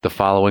The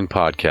following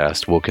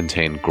podcast will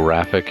contain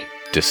graphic,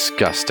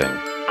 disgusting,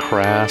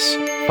 crass,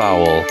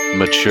 foul,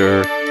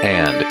 mature,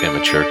 and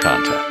immature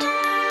content.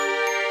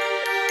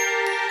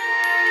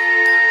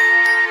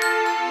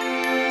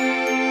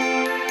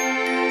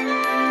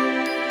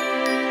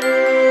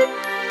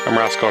 I'm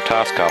Roscoe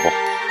Toscobble,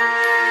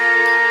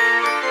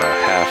 a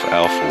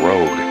half-elf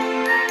rogue.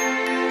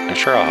 And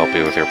sure, I'll help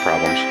you with your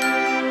problems.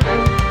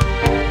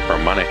 For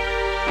money.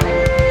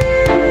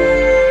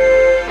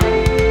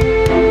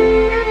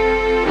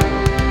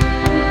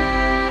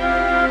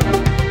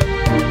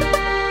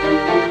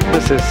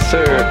 This is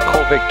Sir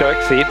Colvick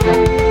Darkseed.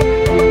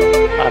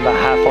 I'm a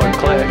half-orc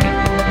cleric.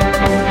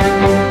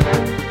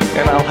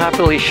 And I'll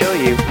happily show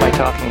you my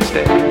talking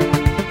stick.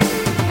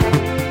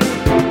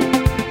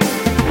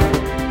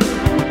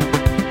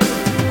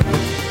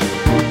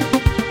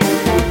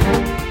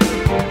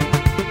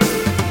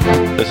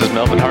 This is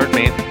Melvin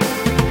Hardmeat.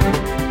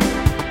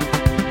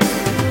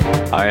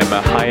 I am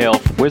a high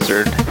elf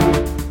wizard.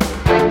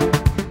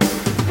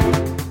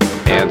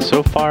 And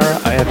so far,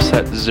 I have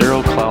set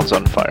 0 clouds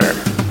on fire.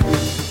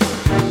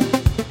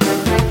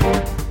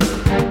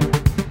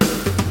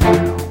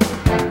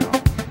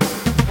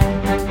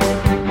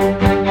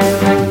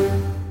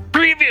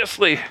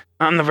 Previously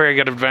on the Very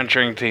Good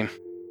Adventuring team.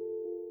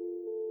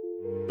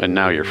 And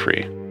now you're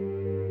free.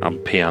 I'll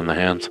pee on the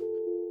hands.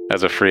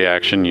 As a free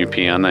action, you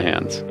pee on the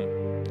hands.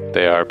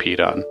 They are peed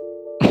on.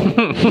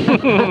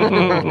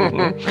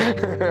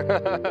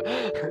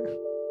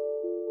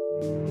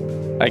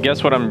 I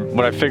guess what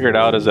I figured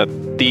out is that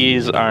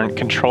these aren't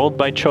controlled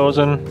by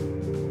Chosen,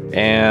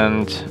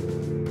 and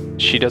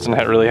she doesn't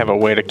really have a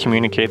way to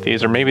communicate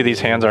these, or maybe these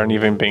hands aren't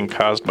even being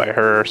caused by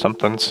her or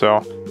something,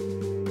 so...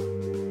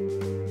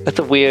 That's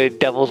a weird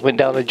Devils Went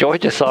Down to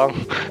Georgia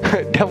song.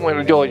 Devil Went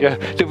to Georgia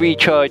to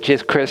recharge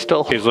his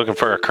crystal. He's looking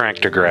for a crank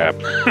to grab.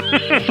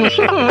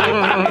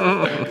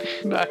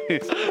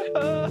 Nice.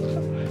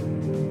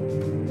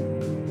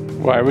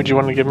 Why would you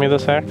want to give me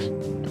this axe?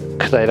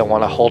 Because I don't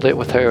want to hold it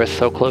with her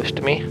so close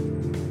to me.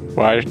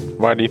 Why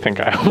do you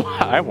think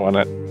I want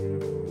it?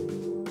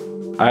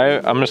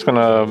 I'm just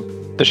gonna...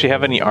 Does she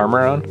have any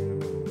armor on?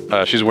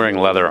 She's wearing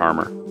leather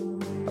armor.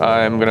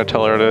 I'm gonna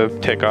tell her to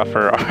take off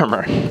her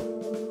armor.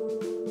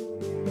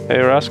 Hey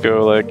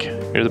Roscoe,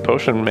 here's a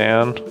potion,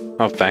 man.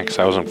 Oh, thanks.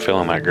 I wasn't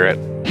feeling that grit.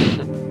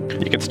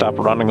 You can stop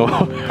running away.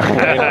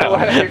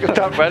 You can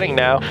stop running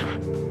now.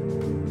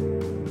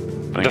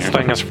 This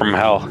thing is from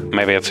hell.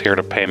 Maybe it's here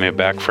to pay me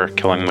back for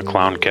killing the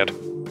clown kid.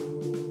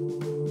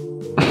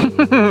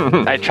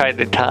 I tried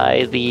to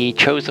tie the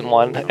Chosen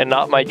One and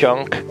not my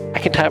junk. I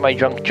can tie my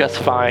junk just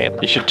fine.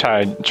 You should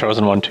tie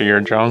Chosen One to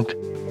your junk.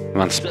 And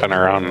then spin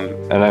around.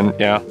 And then,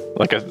 yeah,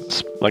 like a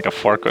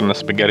fork in the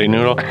spaghetti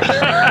noodle.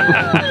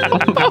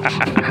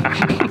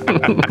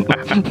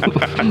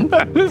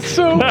 That is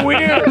so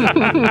weird.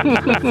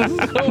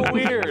 So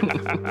weird.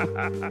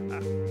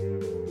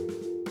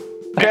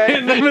 Okay.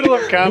 In the middle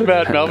of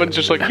combat, Melvin's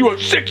just like, you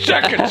have 6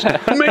 seconds.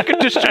 Make a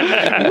decision.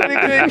 What are you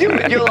going to do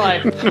with your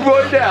life?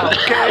 Right now,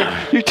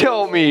 okay? You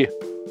tell me.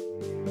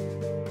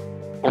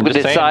 I'm going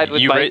to decide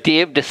what my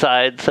DM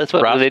decides. That's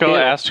what I'm going to do.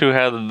 Roscoe asked who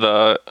had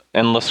the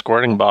endless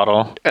squirting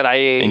bottle.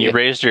 And you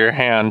raised your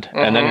hand. Mm-hmm.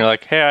 And then you're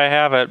like, hey, I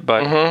have it.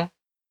 But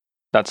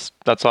that's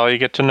all you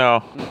get to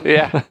know.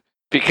 Yeah.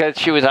 Because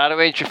she was out of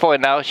range before,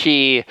 and now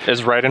she...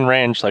 is right in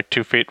range,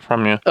 2 feet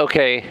from you.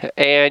 Okay,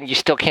 and you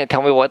still can't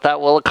tell me what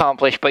that will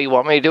accomplish, but you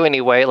want me to do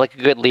anyway, like a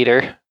good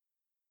leader.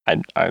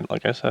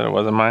 Like I said, it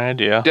wasn't my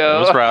idea. No, it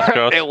was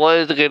Roscoe's. It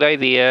was a good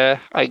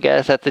idea, I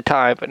guess, at the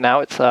time, but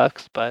now it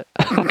sucks, but...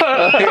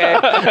 Okay,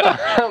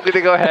 I'm going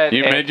to go ahead.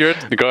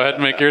 Go ahead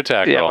and make your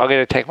attack roll. Yeah, I'm going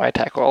to take my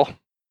attack roll.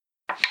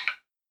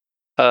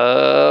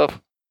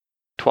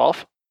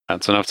 12.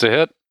 That's enough to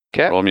hit.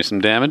 Okay. Roll me some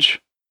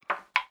damage.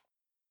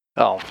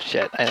 Oh,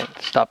 shit. I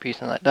didn't stop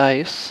using that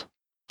dice.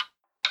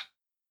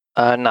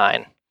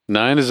 9.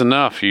 9 is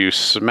enough. You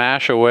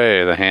smash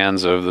away the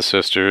hands of the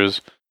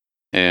sisters,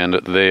 and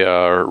they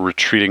are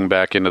retreating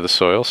back into the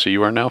soil, so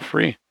you are now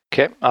free.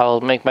 Okay,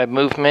 I'll make my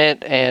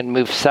movement and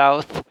move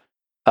south,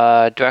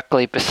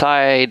 directly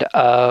beside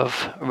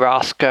of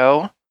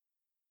Roscoe,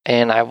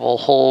 and I will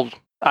hold...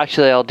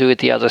 Actually, I'll do it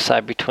the other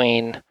side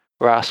between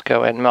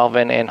Roscoe and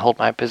Melvin and hold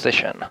my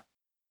position.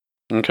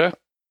 Okay.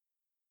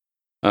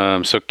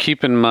 So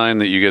keep in mind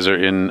that you guys are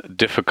in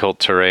difficult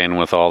terrain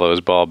with all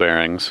those ball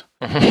bearings.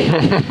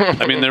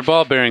 I mean, they're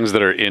ball bearings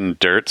that are in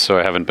dirt, so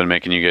I haven't been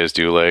making you guys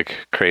do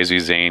crazy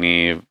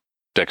zany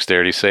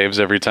dexterity saves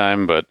every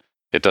time, but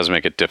it does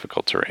make it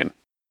difficult terrain.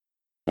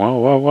 Whoa,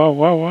 whoa, whoa,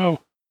 whoa,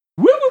 whoa.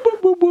 Woo, woo,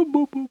 woo, woo,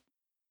 woo, woo.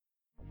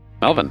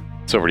 Melvin,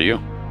 it's over to you.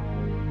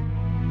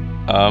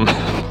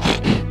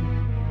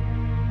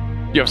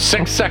 You have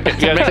 6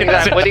 seconds.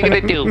 What are you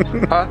going to do?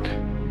 Huh?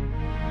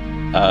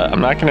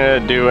 I'm not going to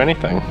do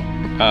anything.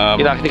 You're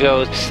not going to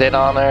go sit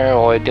on her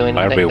or do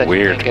anything? That'd be that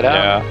weird. You can't get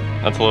out?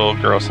 Yeah, that's a little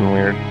gross and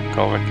weird,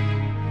 Kolvik.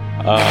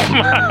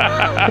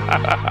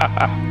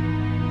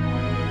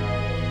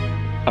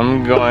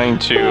 I'm going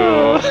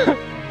to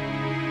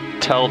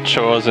tell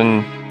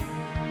Chosen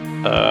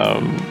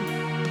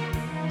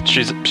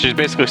She's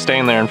basically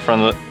staying there in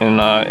front of in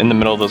the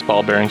middle of those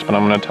ball bearings, but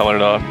I'm going to tell her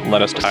to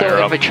let us tie her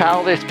So up. if a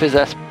child is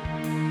possessed...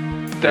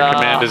 Your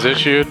command is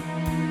issued.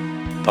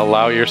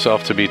 Allow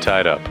yourself to be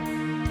tied up.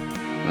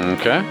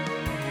 Okay.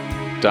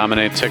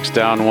 Dominate ticks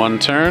down 1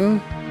 turn.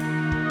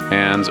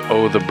 And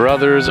the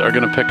brothers are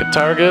going to pick a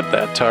target.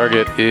 That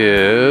target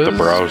is... The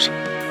bros.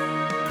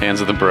 Hands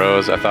of the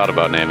Bros. I thought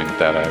about naming it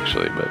that,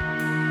 actually, but...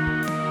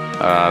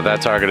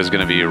 that target is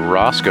going to be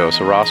Roscoe.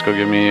 So Roscoe,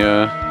 give me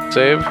a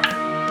save.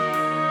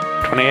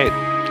 28.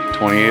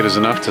 28 is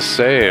enough to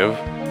save.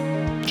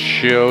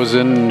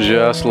 Chosen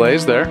just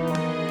lays there.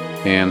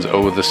 Hands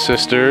the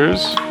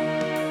sisters.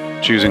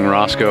 Choosing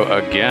Roscoe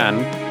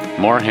again.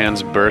 More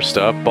hands burst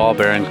up. Ball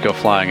bearings go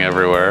flying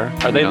everywhere.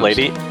 Are they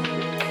lady?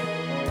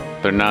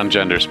 They're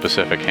non-gender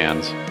specific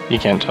hands. You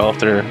can't tell if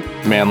they're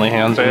manly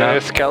hands or They're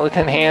not.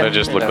 skeleton hands. They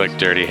just look like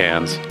dirty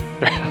hands.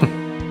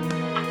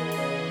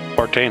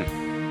 14.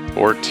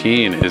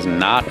 14 is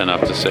not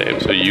enough to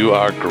save, so you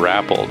are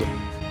grappled.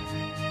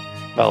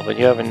 Melvin,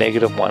 you have a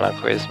 -1 on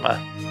charisma.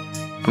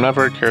 I'm not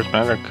very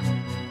charismatic.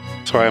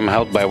 So I'm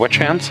held by which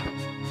hands?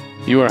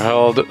 You are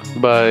held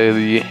by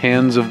the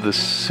hands of the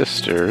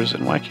sisters,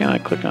 and why can't I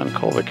click on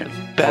Kolvik?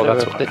 Better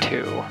that's of why. the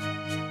two.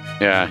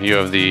 Yeah, you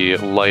have the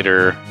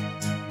lighter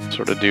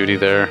sort of duty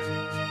there.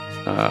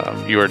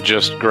 You are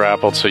just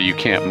grappled, so you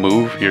can't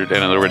move.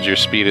 In other words, your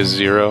speed is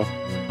 0,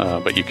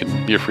 but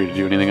you're free to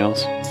do anything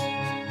else.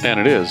 And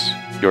it is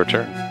your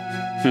turn.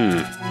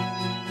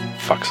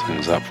 Fucks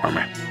things up for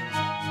me.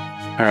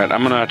 Alright,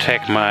 I'm gonna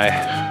take my...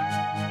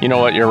 You know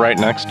what? You're right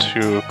next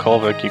to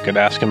Kolvik. You could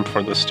ask him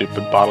for the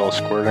stupid bottle of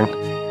squirting.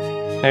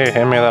 Hey,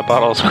 hand me that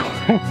bottle of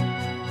squirting.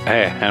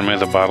 Hey, hand me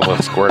the bottle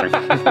of squirting.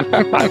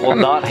 I will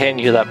not hand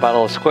you that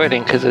bottle of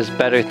squirting because there's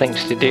better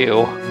things to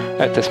do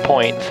at this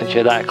point since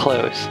you're that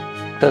close.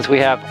 Because we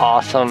have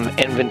awesome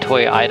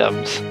inventory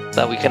items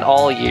that we can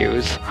all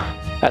use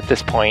at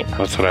this point.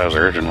 That's what I was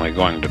originally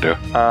going to do.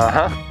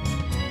 Uh-huh.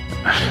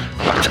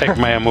 I'll take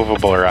my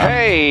immovable rod,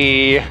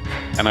 Hey!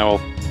 and I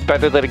will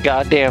Better than a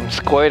goddamn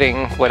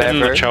squirting, pin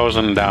whatever. the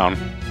chosen down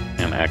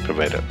and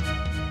activate it.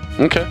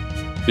 Okay.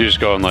 You're just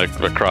going like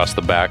across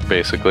the back,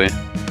 basically.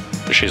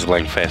 She's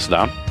laying face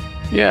down.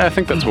 Yeah, I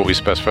think that's what we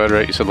specified,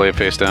 right? You said lay it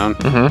face down?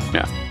 Mm-hmm.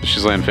 Yeah,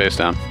 she's laying face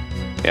down.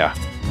 Yeah,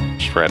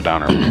 just right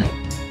down her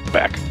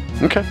back.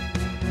 Okay.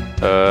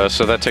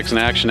 So that takes an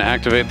action to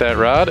activate that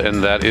rod,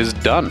 and that is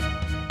done.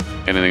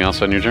 Anything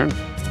else on your turn?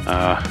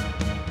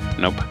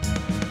 Nope.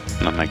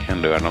 Nothing I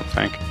can do, I don't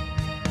think.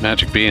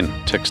 Magic Bean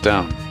ticks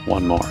down.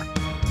 1 more.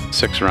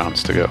 6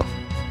 rounds to go.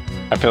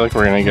 I feel like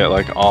we're gonna get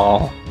like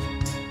all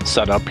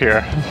set up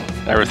here.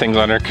 Everything's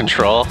under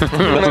control. The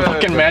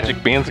fucking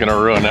magic bean's gonna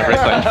ruin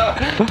everything.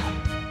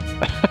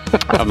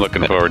 I'm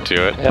looking forward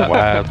to it. Yeah.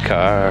 Wild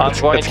card. I'm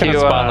going It's gonna to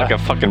spawn like a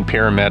fucking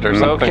pyramid or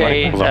something.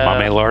 locate, The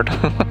mummy lord.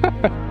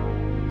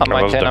 on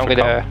my was turn, I'm going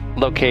to difficult.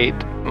 locate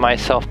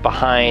myself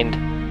behind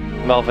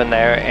Melvin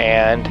there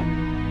and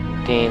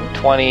Dean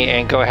 20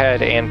 and go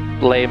ahead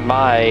and lay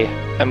my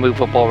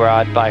immovable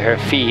rod by her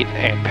feet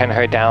and pin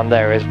her down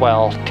there as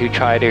well to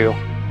try to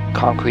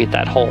concrete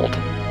that hold.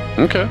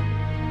 Okay.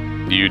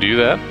 You do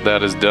that.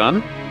 That is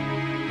done.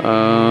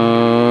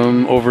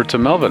 Over to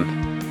Melvin.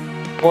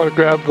 Want to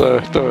grab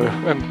the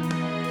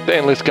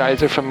endless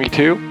geyser from me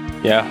too?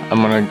 Yeah,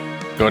 I'm gonna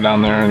go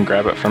down there and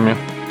grab it from you.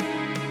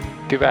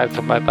 Too bad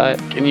for my butt.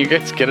 Can you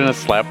guys get in a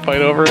slap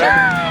fight over it?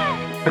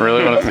 I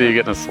really want to see you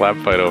get in a slap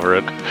fight over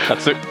it.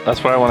 That's it.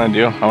 That's what I want to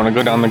do. I want to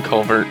go down the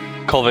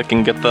Kolvik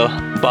and get the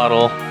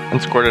bottle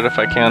and squirt it if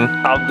I can.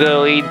 I'm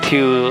going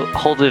to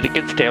hold it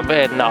against him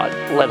and not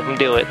let him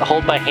do it.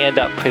 Hold my hand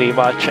up pretty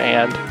much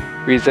and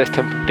resist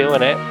him from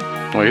doing it.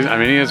 Well,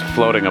 he is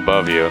floating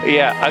above you.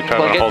 Yeah, I'm Try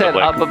to like I hold it said,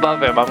 like- up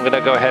above him. I'm going to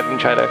go ahead and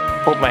try to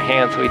hold my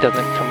hand so he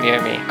doesn't come near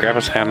me. Grab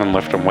his hand and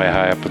lift him way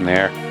high up in the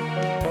air,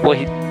 Well,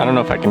 I don't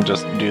know if I can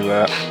just do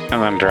that.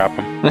 and then drop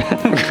him.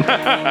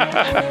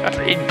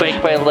 he'd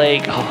break my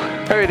leg,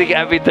 hurting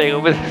everything.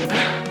 Do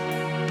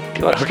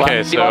you want to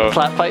Okay,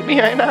 slap fight me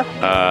right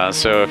now?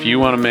 So if you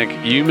want to make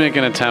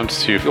an attempt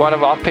to You want to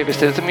rock, paper,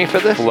 scissors me for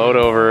this? float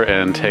over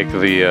and take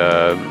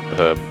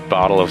the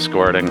bottle of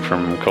squirting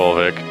from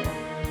Kolvik,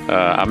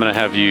 I'm going to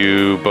have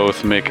you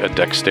both make a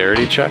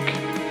dexterity check.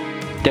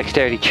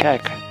 Dexterity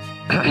check.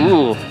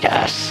 Ooh,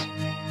 yes.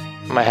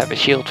 Might have a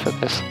shield for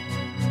this.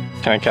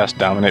 Can I cast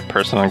Dominate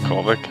Person on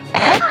Kolvik?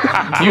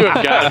 You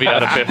have got to be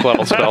out of 5th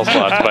level spell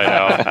slots by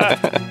now.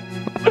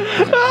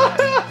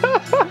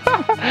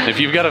 If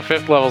you've got a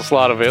 5th level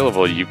slot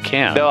available, you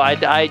can. No,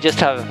 I just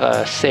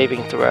have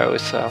saving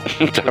throws, so.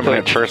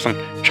 Dominate person,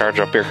 charge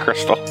up your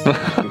crystal.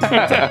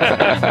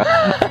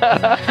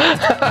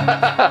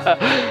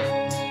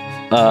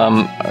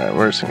 Alright,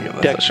 we're just gonna give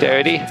this a shot.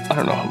 Dexterity. I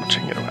don't know how much I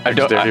can get away.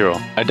 Dexterity roll.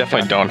 I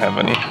definitely don't have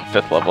any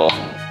 5th level.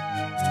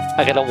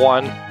 I got a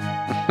 1.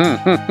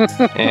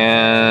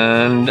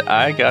 And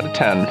I got a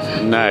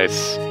 10.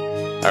 Nice.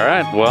 All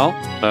right. Well,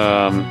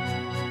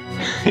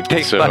 It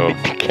takes so money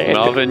to get.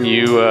 Melvin,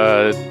 you.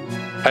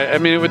 I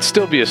mean, it would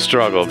still be a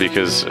struggle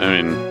because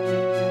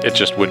it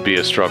just would be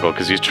a struggle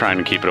because he's trying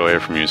to keep it away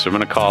from you. So I'm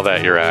going to call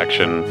that your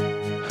action.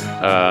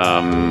 I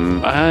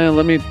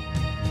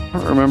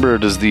don't remember.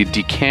 Does the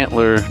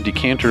decanter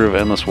of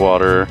endless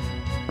water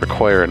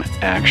require an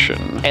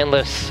action?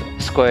 Endless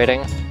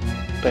squirting.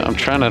 But I'm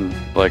trying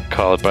to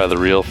call it by the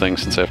real thing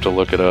since I have to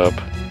look it up.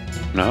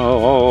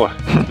 No,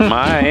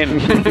 mine.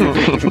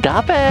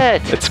 Stop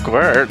it! It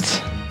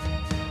squirts.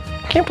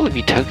 I can't believe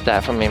you took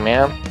that from me,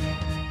 man.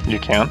 You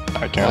can't.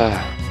 I can't.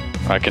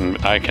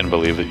 I can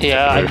believe that.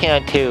 Yeah, I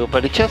can too,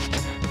 but it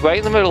just right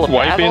in the middle of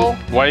battle.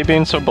 Why are you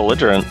being so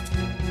belligerent?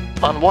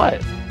 On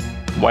what?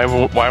 Why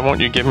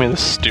won't you give me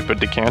this stupid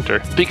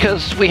decanter?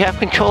 Because we have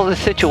control of the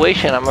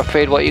situation. I'm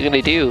afraid what you're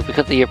gonna do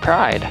because of your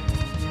pride.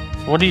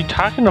 What are you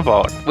talking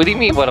about? What do you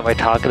mean? What am I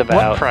talking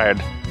about? What pride?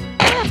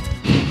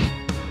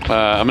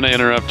 I'm going to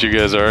interrupt you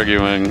guys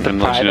arguing and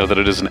let you know that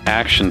it is an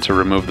action to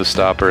remove the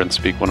stopper and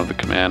speak one of the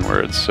command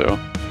words. So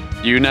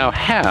you now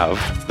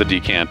have the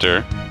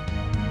decanter,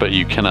 but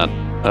you cannot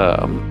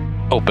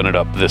open it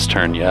up this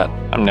turn yet.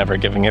 I'm never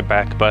giving it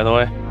back, by the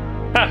way.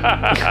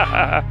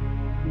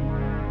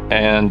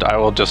 And I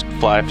will just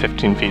fly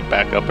 15 feet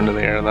back up into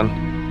the air then.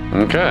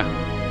 Okay.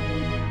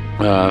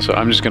 So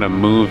I'm just going to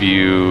move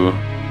you.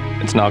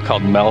 It's now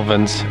called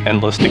Melvin's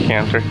Endless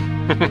Decanter.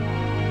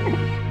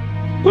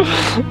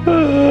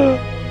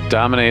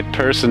 Dominate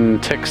person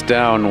ticks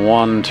down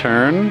 1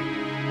 turn.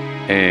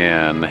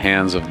 And the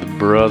hands of the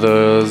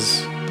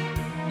brothers.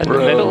 In the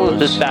middle of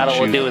this battle,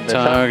 we're doing this.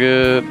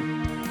 Target.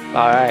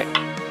 All right.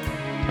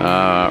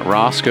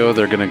 Roscoe,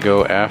 they're going to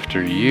go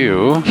after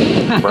you.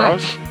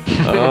 Bros?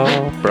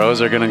 Oh,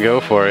 bros are going to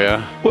go for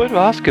you. What did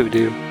Roscoe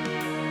do?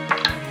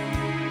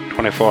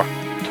 24.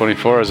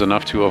 24 is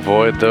enough to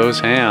avoid those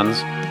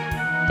hands.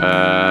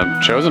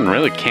 Chosen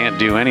really can't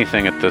do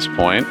anything at this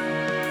point.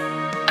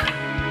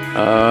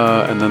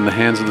 And then the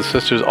hands of the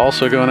sisters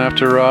also going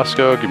after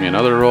Roscoe. Give me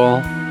another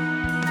roll.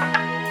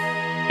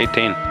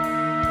 18.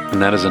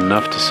 And that is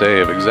enough to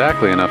save.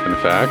 Exactly enough, in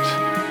fact.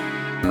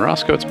 And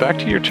Roscoe, it's back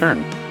to your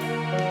turn.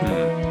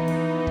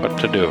 What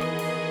to do?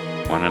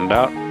 When in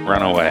doubt,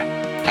 run away.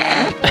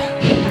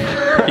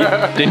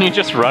 Didn't you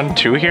just run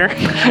 2 here?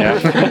 Yeah.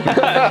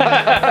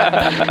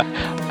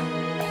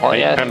 Oh,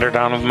 yeah. Pinned her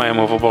down with my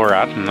immovable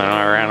rod, and then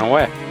I ran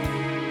away.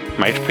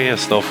 My HP is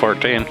still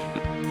 14.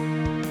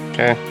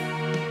 Okay.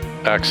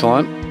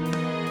 Excellent.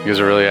 You guys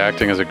are really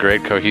acting as a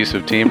great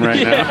cohesive team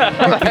right now.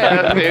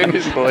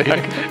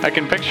 I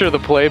can picture the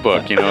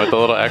playbook, with the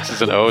little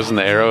X's and O's and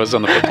the arrows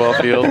on the football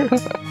field.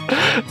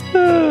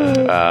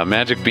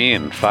 Magic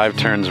Bean, 5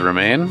 turns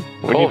remain.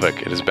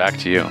 Volvic, it is back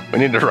to you. We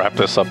need to wrap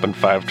this up in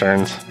 5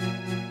 turns.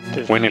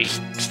 We need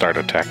to start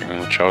attacking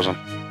the Chosen.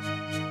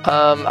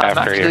 I'm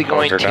After you actually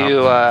close going her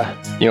to.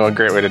 You know, a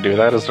great way to do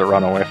that is to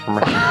run away from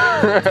her.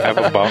 Have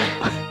a bow.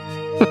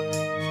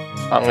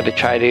 I'm going to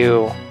try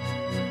to.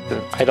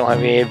 I don't have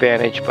any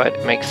advantage, but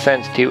it makes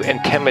sense to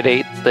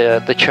intimidate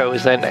the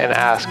Chosen and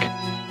ask,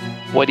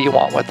 "What do you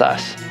want with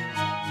us?"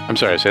 I'm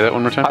sorry, say that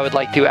one more time. I would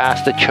like to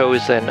ask the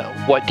Chosen,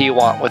 "What do you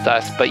want with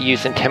us?" But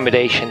use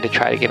intimidation to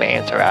try to get an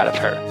answer out of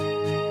her.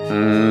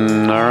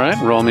 All right,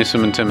 roll me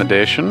some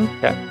intimidation.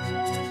 Yeah.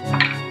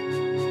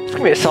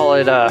 Give me a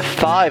solid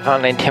 5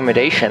 on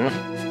intimidation.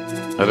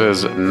 That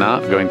is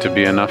not going to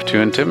be enough to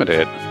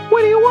intimidate.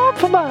 What do you want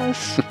from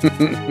us?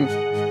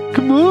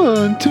 Come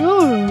on,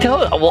 tell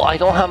her. Well, I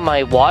don't have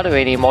my water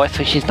anymore,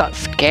 so she's not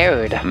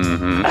scared.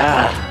 Mm-hmm.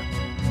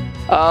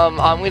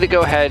 I'm going to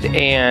go ahead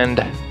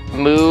and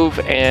move,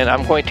 and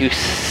I'm going to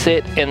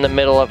sit in the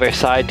middle of her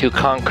side to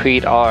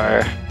concrete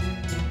our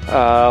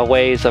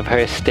ways of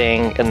her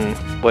staying in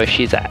where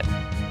she's at.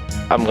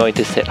 I'm going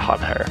to sit on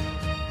her.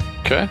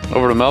 Okay,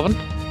 over to Melvin.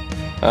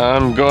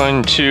 I'm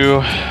going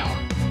to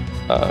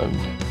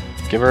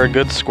give her a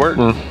good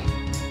squirting.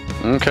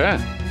 Okay.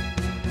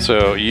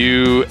 So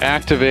you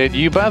activate.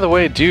 You, by the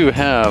way, do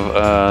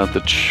have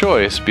the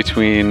choice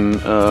between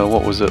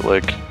what was it,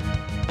 like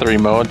 3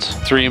 modes.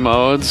 3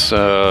 modes,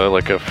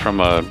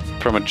 from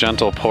a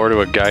gentle pour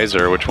to a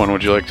geyser. Which one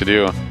would you like to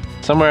do?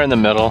 Somewhere in the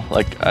middle.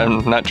 Like,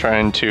 I'm not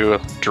trying to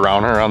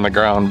drown her on the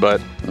ground,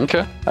 but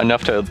Okay.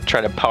 enough to try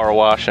to power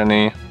wash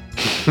any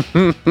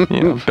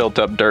built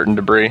up dirt and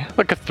debris.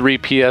 Like a 3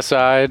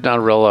 psi, not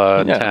real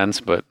Yeah.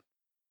 intense, but.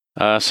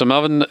 So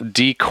Melvin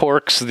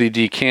decorks the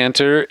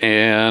decanter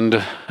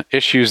and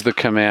issues the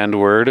command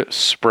word,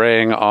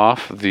 spraying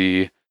off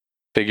the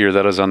figure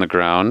that is on the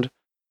ground.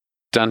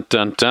 Dun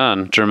dun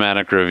dun,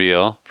 dramatic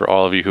reveal. For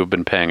all of you who have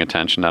been paying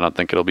attention, I don't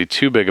think it'll be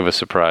too big of a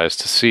surprise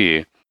to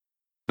see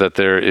that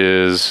there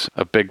is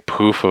a big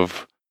poof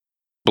of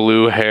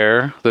blue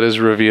hair that is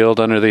revealed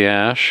under the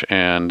ash,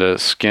 and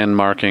skin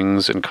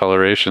markings and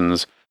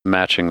colorations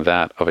matching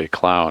that of a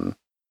clown.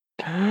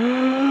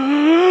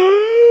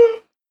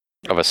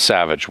 Of a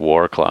savage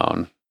war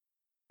clown.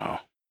 Oh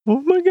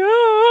my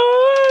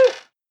god!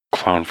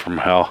 Clown from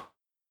hell.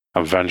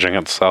 Avenging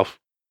itself.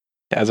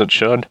 As it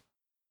should.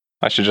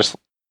 I should just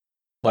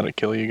let it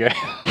kill you guys.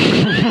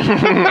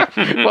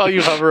 While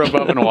you hover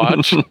above and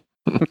watch.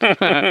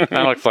 That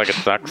looks like it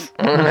sucks.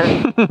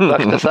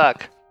 Looks to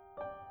suck.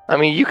 I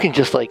mean, you can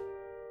just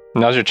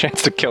Now's your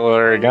chance to kill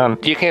her again.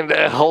 You can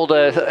hold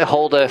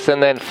us,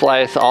 and then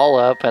fly us all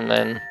up, and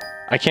then.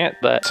 I can't.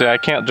 I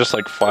can't just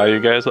like fly you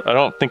guys. I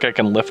don't think I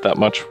can lift that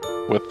much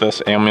with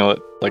this amulet.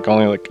 Like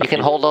only like. You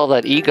can hold all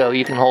that ego.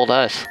 You can hold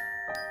us.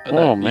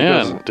 Oh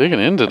man, digging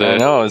into I that.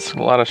 know it's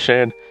a lot of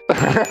shade.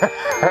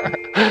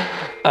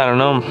 I don't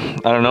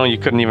know. You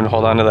couldn't even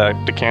hold on to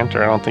that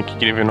decanter. I don't think you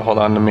could even hold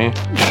on to me.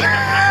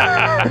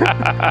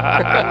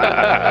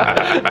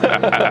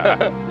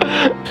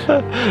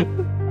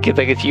 I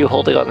think it's you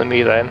holding on to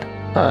me then.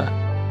 Huh.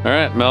 All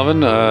right, Melvin.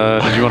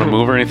 Did you want to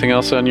move or anything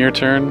else on your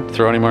turn?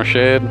 Throw any more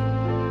shade?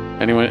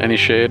 Any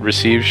shade?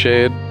 Receive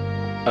shade?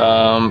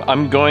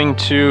 I'm going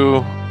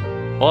to.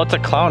 Well, it's a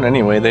clown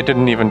anyway. They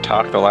didn't even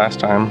talk the last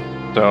time,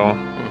 so.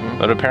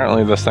 But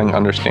apparently this thing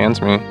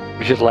understands me.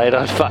 We should light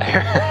on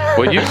fire.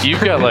 Well,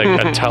 you've got like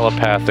a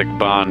telepathic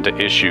bond to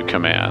issue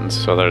commands.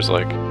 So there's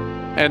like,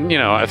 and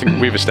I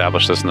think we've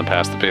established this in the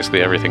past that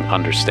basically everything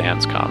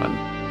understands common.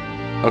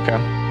 Okay.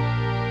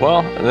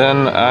 Well,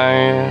 then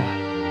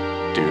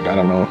Dude, I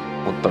don't know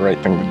what the right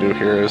thing to do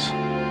here is.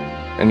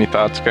 Any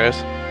thoughts,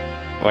 guys?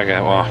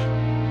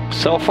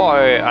 So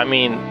far, I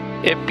mean,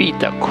 it beat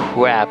the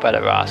crap out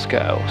of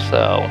Roscoe,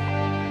 so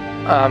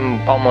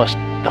I'm almost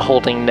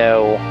holding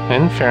no.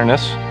 In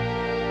fairness,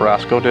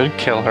 Roscoe did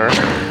kill her.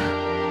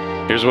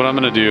 Here's what I'm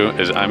gonna do: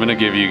 is I'm gonna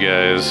give you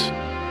guys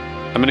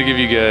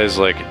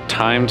like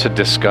time to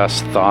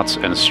discuss thoughts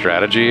and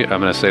strategy. I'm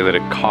gonna say that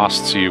it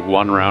costs you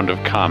 1 round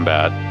of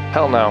combat.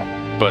 Hell no.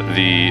 But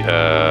the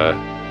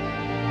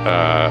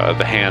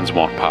hands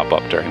won't pop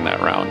up during that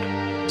round.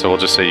 So we'll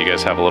just say you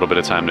guys have a little bit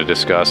of time to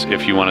discuss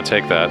if you want to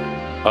take that.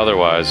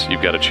 Otherwise,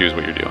 you've got to choose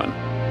what you're doing.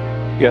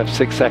 You have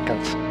 6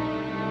 seconds.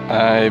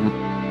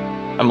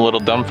 I'm a little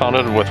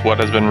dumbfounded with what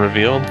has been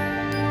revealed.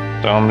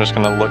 So I'm just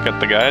going to look at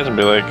the guys and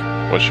be like,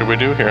 what should we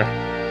do here?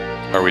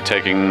 Are we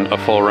taking a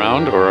full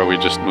round or are we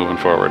just moving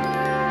forward?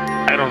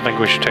 I don't think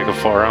we should take a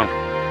full round.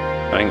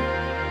 I think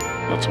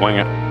let's wing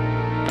it.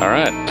 All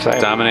right. Same.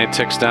 Dominate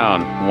ticks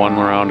down. 1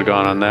 round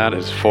gone on that.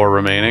 Is 4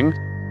 remaining.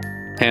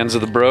 Hands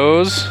of the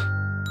Bros.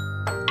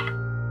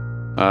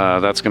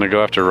 That's going to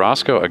go after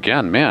Roscoe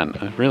again.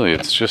 Man, really,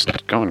 it's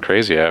just going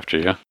crazy after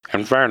you.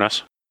 In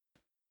fairness.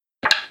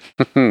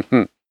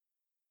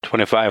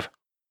 25.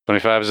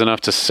 25 is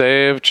enough to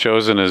save.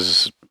 Chosen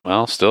is,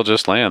 well, still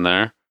just laying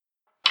there.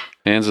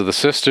 Hands of the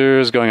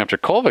Sisters going after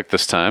Kolvik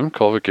this time.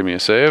 Kolvik, give me a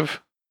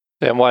save.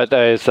 And what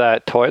is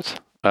that towards?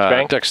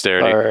 Strength?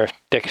 Dexterity. Or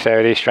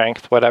dexterity,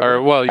 strength, whatever?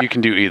 Or, well, you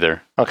can do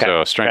either. Okay.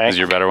 So strength is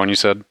your better one, you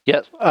said?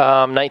 Yes.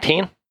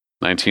 19.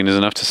 19 is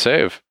enough to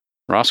save.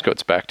 Roscoe,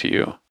 it's back to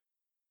you.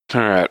 All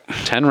right.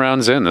 10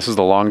 rounds in. This is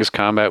the longest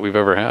combat we've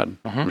ever had.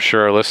 Mm-hmm. I'm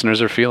sure our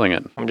listeners are feeling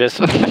it. I'm just...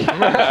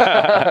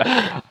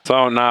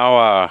 So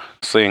now,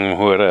 seeing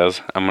who it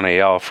is, I'm going to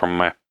yell from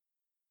my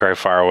very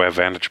far away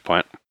vantage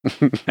point.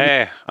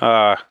 Hey,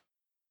 I'm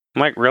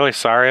like really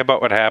sorry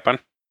about what happened.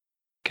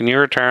 Can you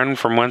return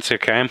from whence you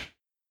came?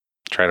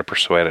 Try to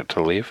persuade it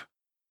to leave.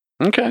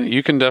 Okay,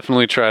 you can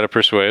definitely try to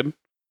persuade.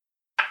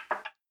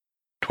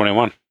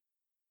 21.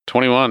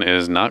 21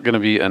 is not going to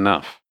be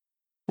enough.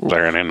 Is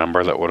there any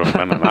number that would have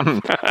been enough?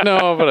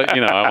 No, but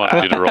I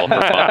wanted you to roll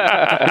for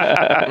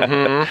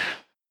fun.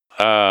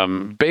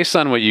 Mm-hmm. Based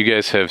on what you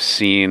guys have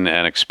seen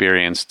and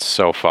experienced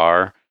so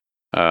far,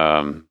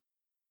 well,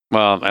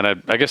 and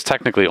I guess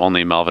technically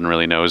only Melvin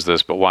really knows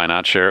this, but why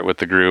not share it with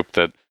the group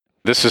that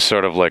this is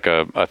sort of like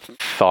a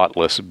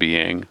thoughtless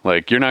being.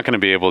 Like, you're not going to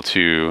be able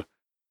to,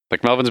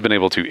 like, Melvin's been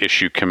able to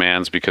issue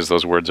commands because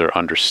those words are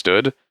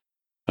understood,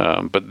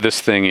 but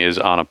this thing is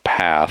on a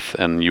path,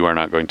 and you are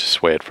not going to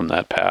sway it from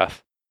that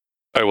path.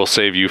 I will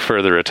save you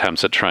further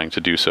attempts at trying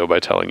to do so by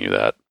telling you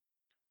that.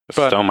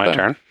 But, still my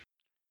turn?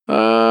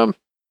 No?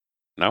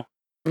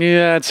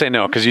 Yeah, I'd say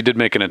no, because you did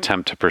make an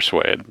attempt to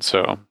persuade,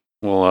 so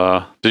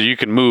we'll, you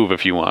can move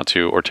if you want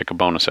to, or take a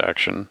bonus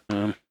action.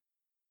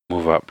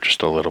 Move up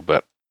just a little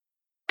bit.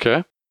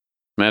 Okay.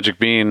 Magic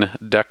Bean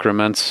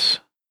decrements.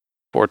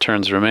 4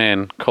 turns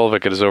remain.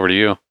 Kolvik, it is over to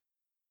you.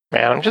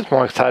 Man, I'm just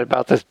more excited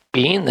about this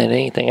bean than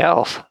anything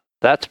else.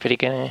 That's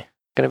gonna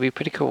be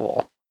pretty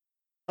cool.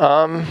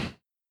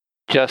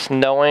 Just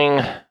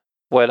knowing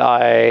what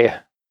I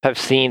have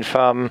seen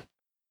from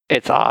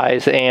its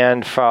eyes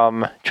and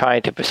from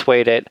trying to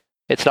persuade it,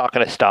 it's not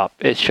going to stop.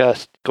 It's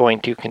just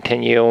going to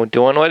continue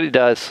doing what it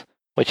does,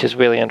 which is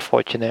really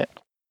unfortunate.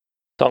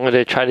 So I'm going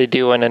to try to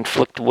do an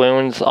inflict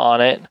wounds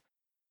on it.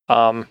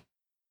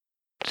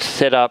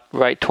 Sit up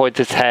right towards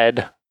its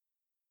head,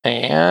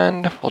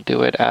 and we'll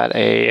do it at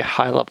a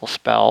high level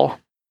spell.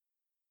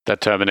 That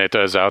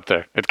Terminator is out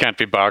there. It can't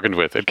be bargained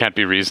with. It can't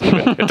be reasoned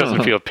with. It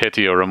doesn't feel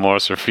pity or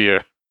remorse or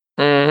fear.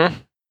 Mm-hmm.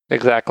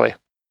 Exactly.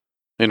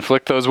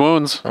 Inflict those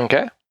wounds.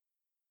 Okay.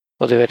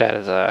 We'll do it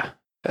as a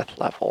 5th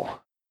level.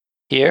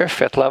 Here,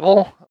 5th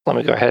level. Let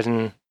me go ahead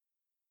and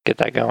get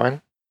that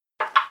going.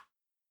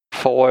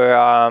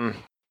 For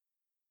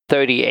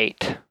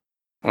 38.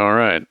 All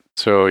right.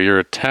 So your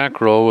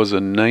attack roll was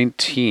a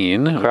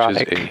 19,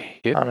 Necrotic which is a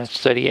hit. On a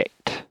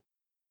 38.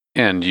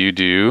 And you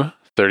do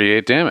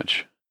 38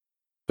 damage.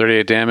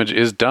 38 damage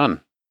is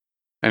done.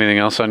 Anything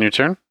else on your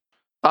turn?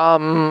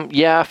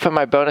 Yeah, for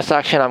my bonus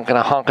action, I'm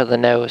gonna honk of the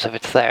nose if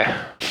it's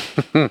there.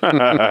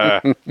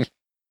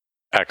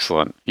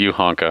 Excellent. You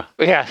honka.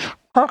 Yes,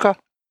 honka.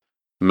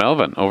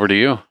 Melvin, over to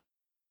you.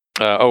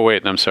 Oh,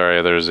 wait, I'm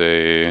sorry. There's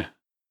a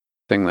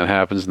thing that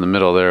happens in the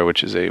middle there,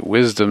 which is a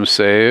wisdom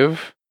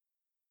save.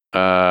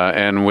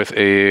 And with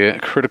a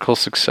critical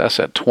success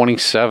at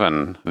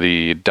 27,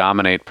 the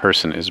dominate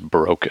person is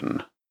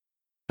broken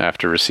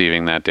after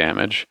receiving that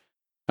damage.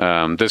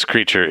 This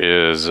creature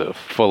is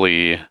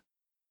fully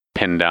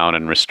pinned down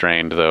and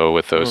restrained, though,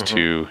 with those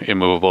two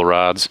immovable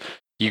rods.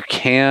 You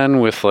can,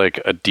 with like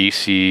a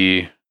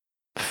DC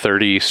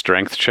 30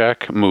 strength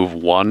check, move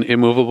one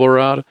immovable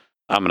rod.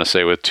 I'm going to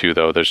say with two,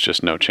 though, there's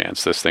just no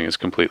chance. This thing is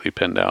completely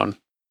pinned down.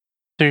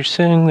 So you're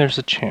saying there's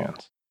a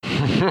chance.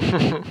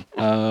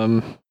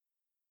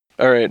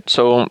 All right,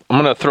 so I'm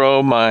going to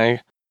throw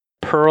my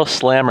Pearl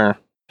Slammer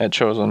at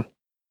Chosen.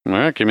 All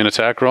right, give me an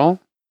attack roll.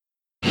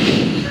 You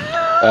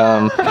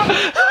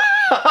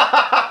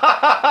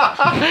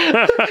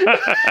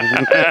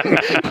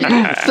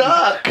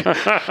suck.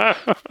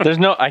 There's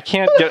no, I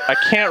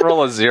can't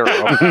roll a 0.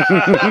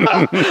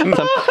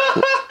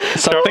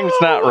 Something's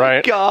not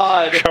right.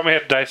 God, Show me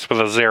a dice with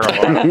a 0.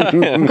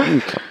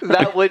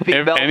 that would be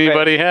If Melvin.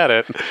 anybody had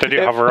it, Did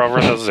you hover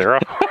over the 0?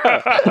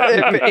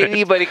 If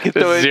anybody could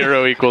throw it.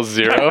 0 equals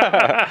 0.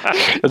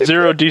 A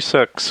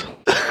 0d6.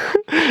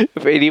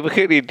 If anybody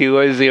could do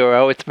a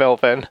 0, it's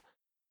Melvin.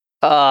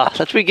 That's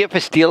what we get for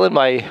stealing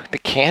my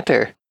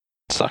decanter.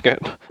 Suck it.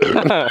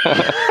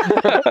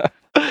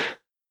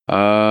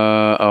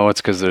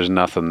 It's because there's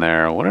nothing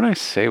there. What did I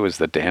say was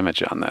the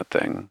damage on that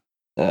thing?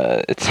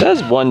 It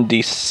says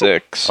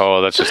 1d6.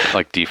 Oh, that's just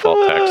like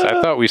default text.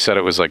 I thought we said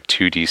it was like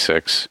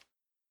 2d6.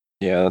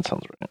 Yeah, that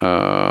sounds right.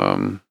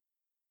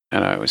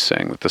 And I was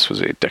saying that this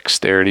was a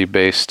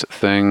dexterity-based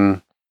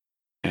thing.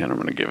 And I'm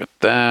going to give it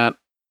that.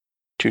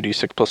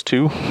 2d6 plus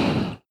 2.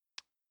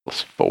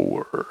 Plus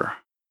 4.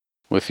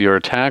 With your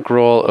attack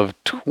roll of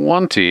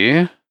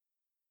 20,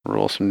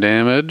 roll some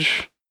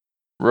damage.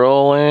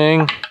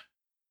 Rolling.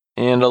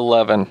 And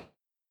 11.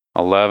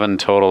 11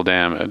 total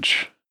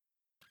damage.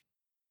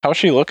 How's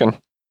she looking?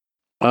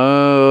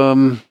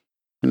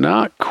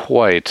 Not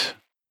quite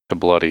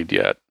bloodied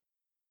yet.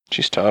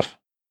 She's tough.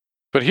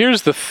 But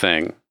here's the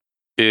thing,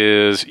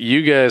 is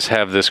you guys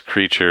have this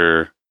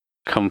creature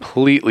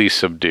completely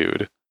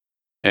subdued.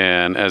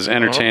 And as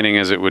entertaining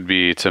as it would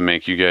be to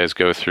make you guys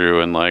go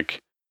through and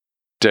like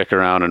dick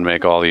around and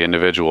make all the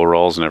individual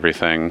rolls and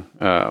everything,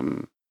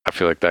 I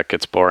feel like that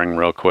gets boring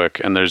real quick.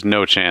 And there's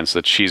no chance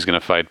that she's going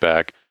to fight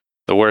back.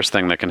 The worst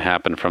thing that can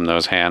happen from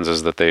those hands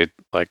is that they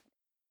like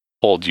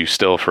hold you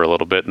still for a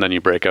little bit and then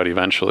you break out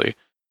eventually.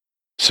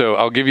 So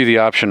I'll give you the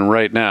option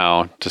right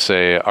now to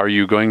say, are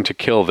you going to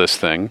kill this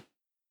thing?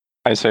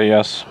 I say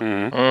yes.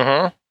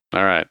 All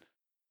right.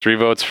 3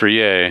 votes for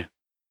yay.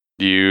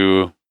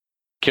 You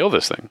kill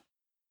this thing.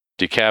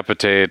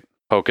 Decapitate,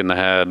 poke in the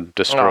head,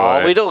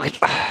 destroy. No, we don't.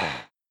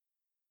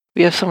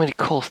 We have so many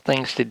cool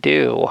things to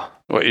do.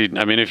 Well,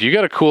 I mean, if you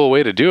got a cool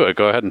way to do it,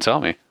 go ahead and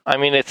tell me. I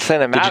mean, it's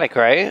cinematic,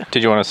 right?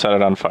 Did you want to set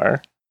it on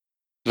fire?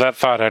 That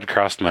thought had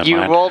crossed my You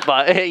mind. rolled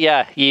my.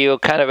 Yeah, you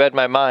kind of read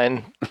my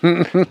mind.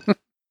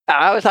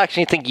 I was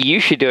actually thinking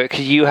you should do it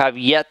because you have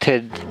yet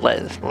to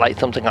light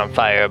something on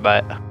fire,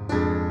 but.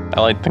 I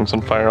light things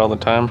on fire all the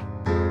time.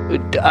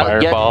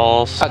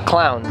 Fireballs. A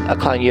clown.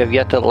 You have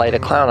yet to light a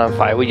clown on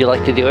fire. Would you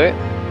like to do it?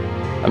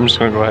 I'm just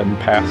going to go ahead and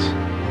pass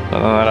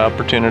on that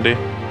opportunity.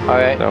 All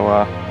right. So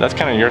that's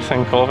kind of your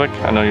thing, Kolvik.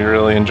 I know you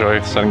really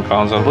enjoy setting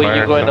clowns on fire. Were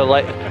you going to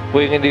light?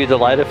 Were you going to do the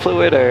lighter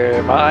fluid, or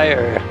am I,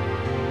 or?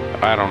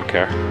 I don't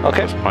care.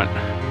 Okay. At this point.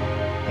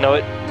 No,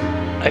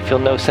 I feel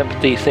no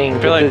sympathy seeing. I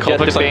feel like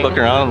Kolvik's like looking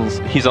around.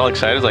 He's all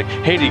excited. He's like,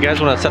 "Hey, do you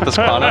guys want to set this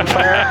clown on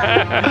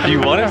fire? Do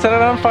you want to set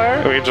it on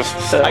fire? We just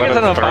I can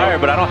set it on fire,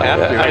 but I don't have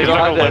to. Is it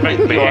a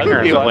living being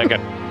or is it like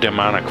a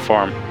demonic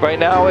form? Right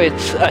now,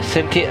 it's a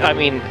sentient. I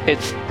mean,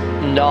 it's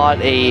not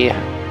a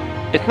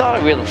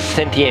real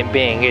sentient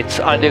being. It's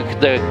under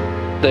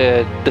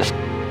the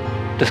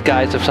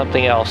disguise of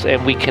something else,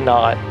 and we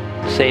cannot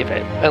save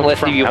it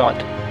unless you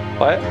want.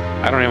 What?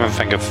 I don't even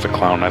think it's the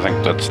clown. I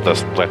think that's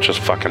just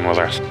fucking with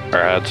our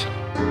heads.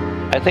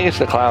 I think it's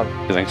the clown.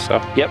 You think so?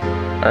 Yep.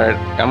 All right,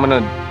 I'm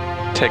gonna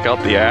take out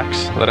the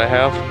axe that I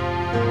have,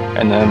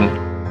 and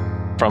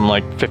then from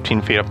like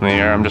 15 feet up in the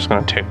air, I'm just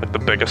gonna take like the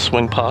biggest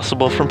swing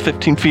possible from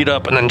 15 feet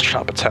up, and then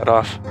chop its head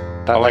off.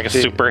 Like a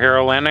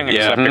superhero landing,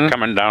 except you're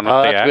coming down with the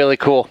axe. That's really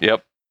cool.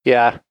 Yep.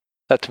 Yeah,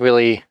 that's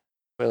really,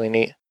 really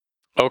neat.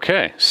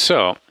 Okay,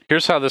 so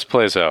here's how this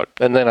plays out.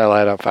 And then I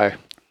light on fire.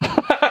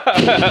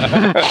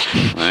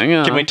 Hang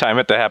on. Can we time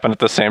it to happen at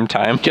the same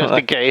time? Just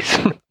in case.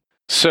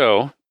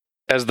 So,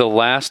 as the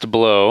last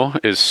blow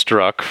is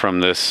struck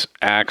from this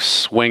axe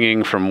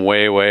swinging from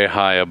way, way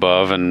high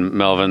above and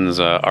Melvin's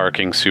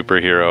arcing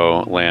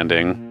superhero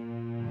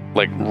landing,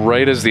 like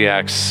right as the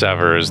axe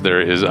severs,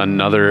 there is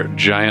another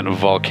giant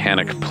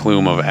volcanic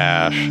plume of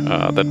ash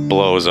that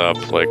blows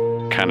up, like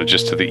kind of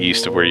just to the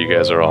east of where you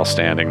guys are all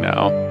standing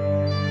now.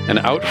 And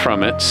out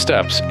from it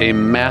steps a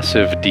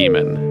massive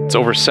demon. It's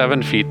over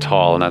 7 feet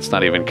tall, and that's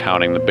not even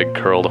counting the big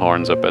curled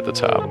horns up at the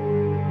top.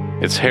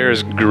 Its hair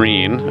is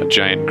green, a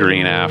giant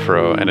green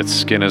afro, and its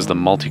skin is the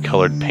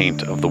multicolored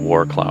paint of the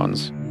war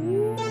clowns.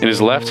 In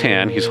his left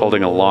hand, he's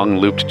holding a long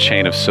looped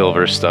chain of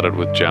silver studded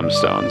with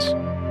gemstones.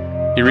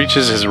 He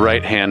reaches his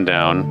right hand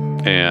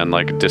down and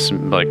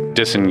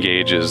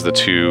disengages the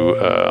two,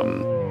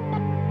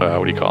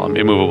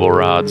 immovable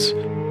rods,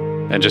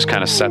 and just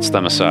kind of sets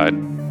them aside.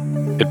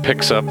 It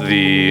picks up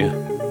the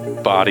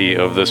body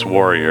of this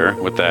warrior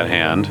with that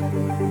hand,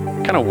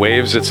 kind of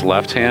waves its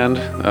left hand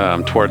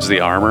towards the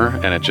armor,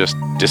 and it just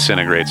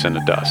disintegrates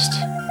into dust.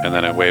 And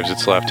then it waves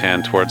its left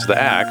hand towards the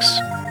axe,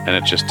 and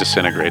it just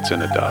disintegrates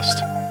into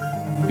dust.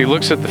 He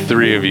looks at the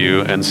three of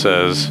you and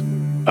says,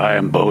 "I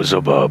am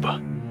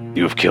Bozobub.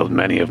 You have killed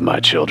many of my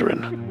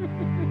children."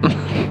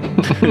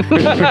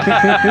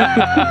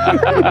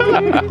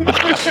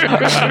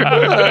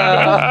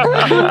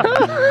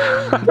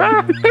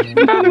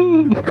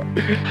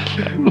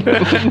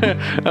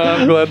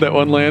 I'm glad that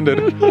one landed.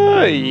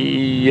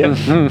 Yeah.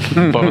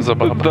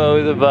 Bozobub.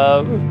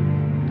 Bozobub.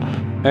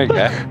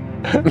 Okay.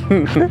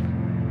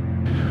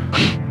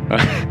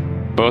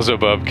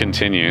 Bozobub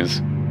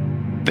continues.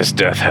 "This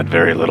death had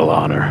very little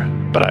honor,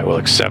 but I will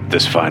accept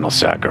this final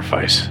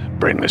sacrifice.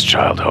 Bring this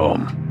child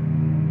home.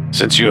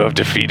 Since you have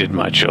defeated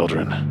my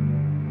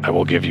children, I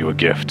will give you a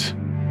gift.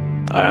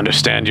 I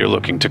understand you're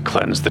looking to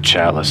cleanse the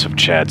chalice of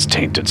Chad's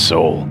tainted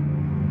soul.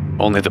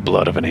 Only the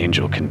blood of an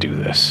angel can do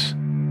this."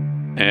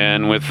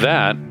 And with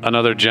that,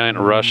 another giant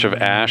rush of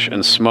ash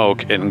and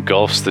smoke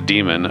engulfs the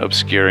demon,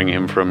 obscuring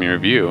him from your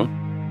view.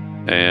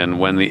 And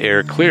when the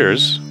air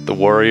clears, the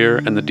warrior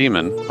and the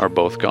demon are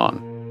both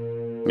gone.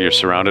 You're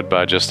surrounded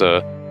by just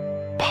a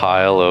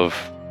pile of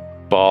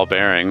ball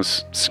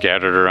bearings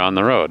scattered around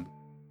the road.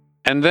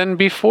 And then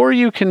before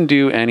you can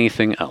do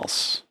anything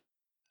else...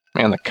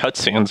 Man, the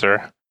cutscenes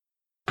are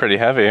pretty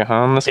heavy,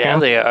 huh, in this Yeah, game?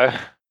 they are.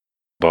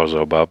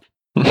 Bozobub.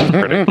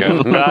 Pretty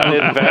good.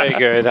 Very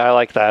good. I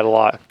like that a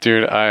lot.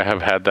 Dude, I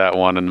have had that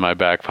one in my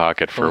back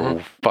pocket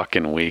for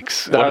fucking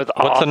weeks. That was What's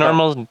the awesome.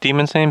 normal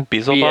demon's name?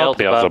 Beelzebub?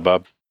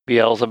 Beelzebub.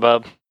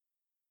 Beelzebub.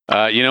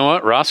 You know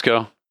what,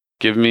 Roscoe?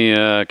 Give me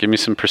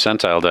some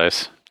percentile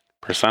dice.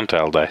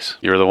 Percentile dice.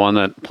 You're the one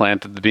that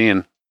planted the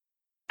bean.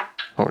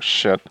 Oh,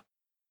 shit.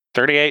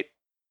 38.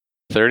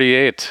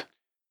 38.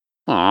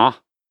 Aw.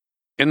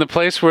 In the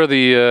place where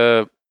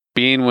the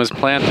bean was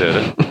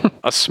planted,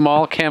 a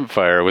small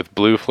campfire with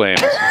blue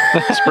flames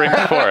springs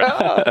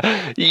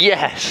forth.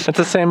 Yes. It's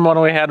the same one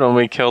we had when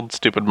we killed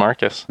stupid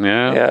Marcus.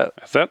 Yeah. Yeah.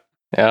 Is that?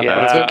 Yeah. Yeah.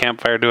 What does the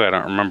campfire do? I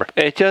don't remember.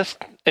 It just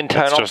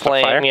internal just a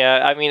flame. fire?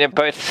 Yeah. I mean, it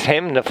bursts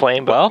him in the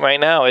flame, but Well, right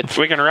now it's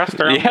We can rest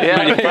around.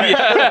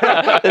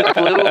 yeah. It's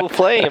blue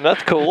flame.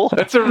 That's cool.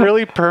 That's a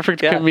really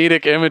perfect Yeah.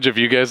 comedic image of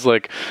you guys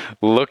like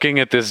looking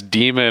at this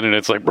demon and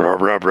it's like blah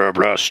blah blah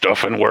blah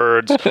stuff and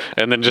words,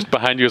 and then just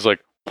behind you is like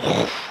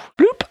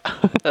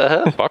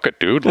bloop. Fuck it,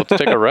 dude. Let's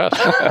take a rest.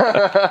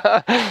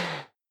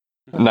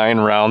 9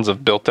 rounds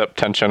of built-up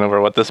tension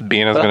over what this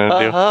bean is going to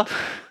do.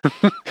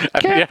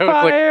 Yeah, it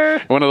was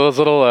like one of those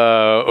little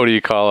what do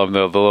you call them?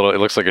 The little. It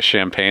looks like a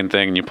champagne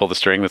thing, and you pull the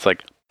string that's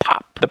like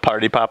pop. The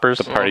party poppers.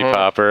 The party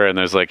popper, and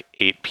there's like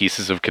 8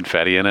 pieces of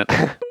confetti in it.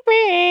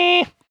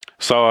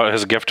 So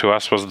his gift to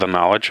us was the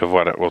knowledge of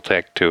what it will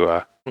take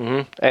to...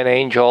 An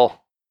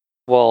angel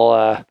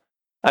will.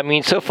 I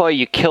mean, so far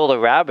you killed a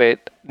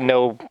rabbit,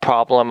 no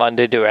problem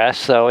under duress.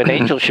 So an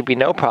angel should be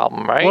no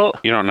problem, right? Well,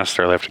 You don't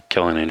necessarily have to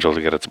kill an angel to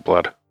get its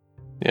blood.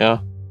 yeah.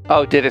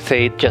 oh, did it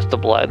say just the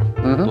blood?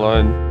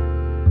 Blood.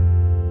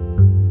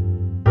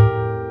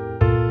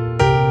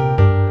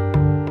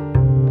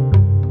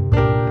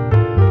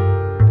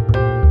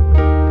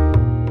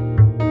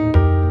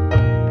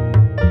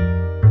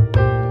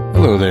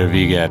 Hello there,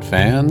 VGAT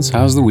fans.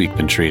 How's the week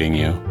been treating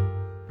you?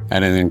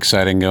 Anything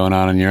exciting going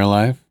on in your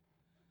life?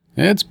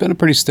 It's been a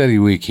pretty steady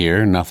week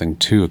here, nothing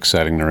too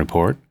exciting to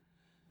report.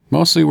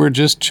 Mostly we're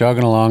just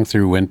chugging along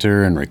through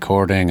winter and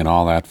recording and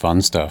all that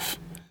fun stuff.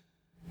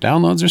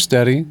 Downloads are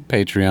steady,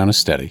 Patreon is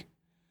steady.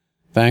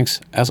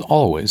 Thanks, as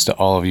always, to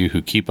all of you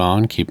who keep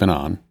on keeping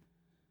on.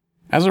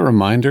 As a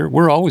reminder,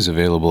 we're always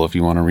available if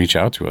you want to reach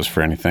out to us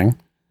for anything.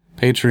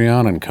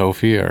 Patreon and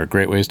Ko-fi are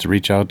great ways to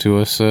reach out to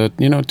us, to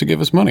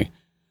give us money.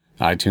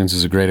 iTunes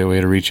is a great way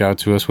to reach out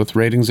to us with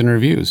ratings and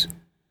reviews.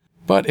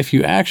 But if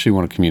you actually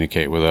want to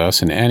communicate with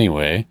us in any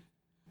way,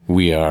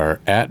 we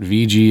are at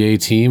VGA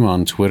Team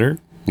on Twitter.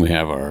 We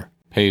have our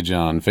page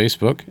on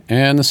Facebook,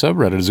 and the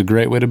subreddit is a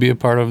great way to be a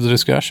part of the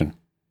discussion.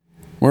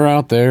 We're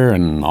out there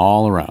and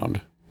all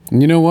around.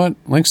 And you know what?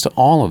 Links to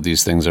all of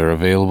these things are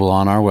available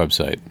on our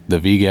website,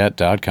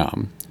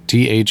 thevgat.com,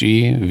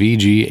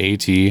 THEVGAT.com.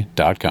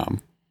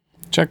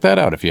 Check that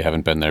out if you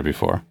haven't been there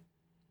before.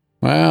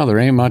 Well, there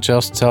ain't much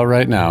else to tell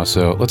right now,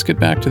 so let's get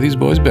back to these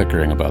boys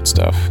bickering about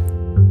stuff.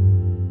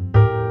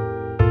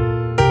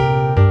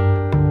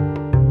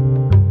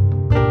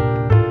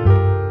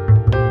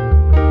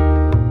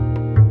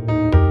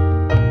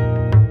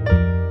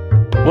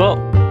 Well,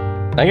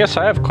 I guess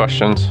I have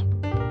questions.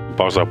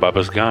 Bozobub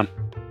is gone.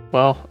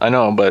 Well, I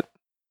know, but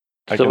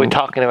So we're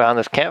talking around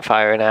this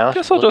campfire now. I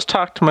guess I'll just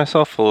talk to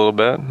myself a little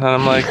bit. And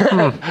I'm like,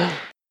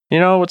 you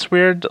know what's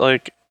weird?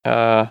 Like,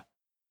 I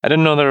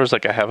didn't know there was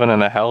like a heaven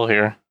and a hell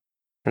here.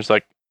 There's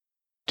like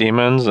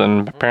demons,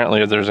 and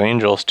apparently there's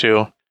angels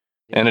too,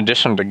 in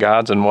addition to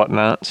gods and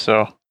whatnot.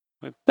 So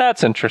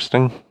that's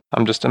interesting.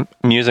 I'm just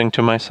amusing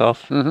to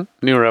myself. Mm-hmm.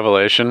 New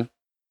revelation.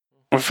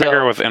 We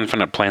figure with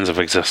infinite planes of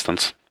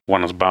existence,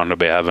 one is bound to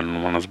be heaven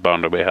and one is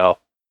bound to be hell.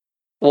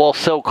 Well,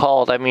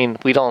 so-called, I mean,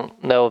 we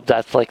don't know if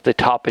that's like the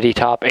toppity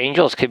top.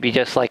 Angels could be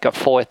just like a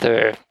fourth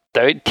or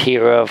third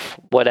tier of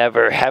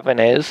whatever heaven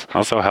is.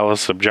 Also, hell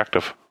is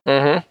subjective.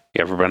 Mm-hmm.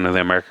 You ever been to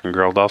the American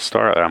Girl doll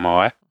store at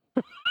MOI?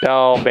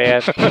 Oh,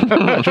 man.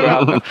 That's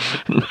rough.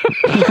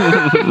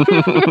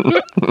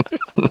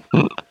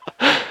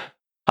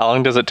 How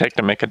long does it take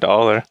to make a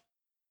doll there?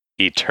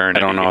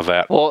 Eternity. I don't know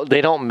that. Well, they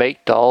don't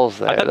make dolls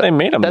there. I thought they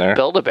made them there. That's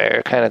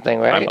Build-A-Bear kind of thing,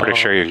 right? I'm pretty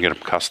sure you can get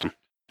them custom.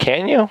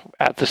 Can you?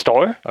 At the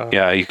store?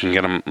 Yeah, you can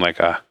get them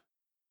like I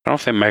don't know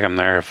if they make them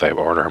there if they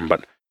order them,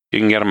 but you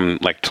can get them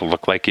like to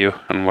look like you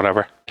and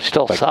whatever.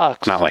 Still Like,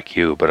 sucks. Not like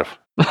you, but if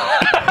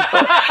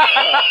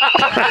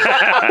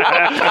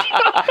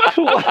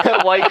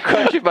Why you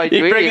crushing my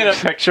dreams? You bring in a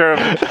picture of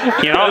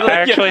you know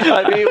actually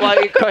I mean, why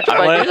you crushing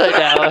my dreams right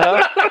now,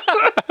 huh?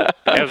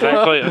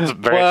 it's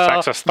very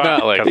sexist thought.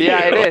 not like 'cause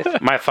Yeah, it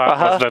is. My thought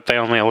was that they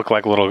only look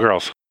like little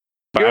girls,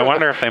 but I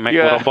wonder if they make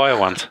little boy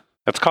ones.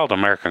 It's called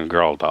American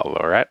Girl doll,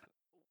 though, right?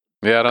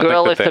 Yeah, I don't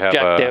Girl is think that they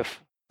have subjective.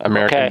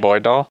 American Okay. Boy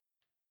doll.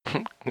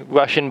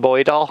 Russian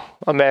boy doll,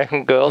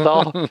 American girl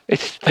doll.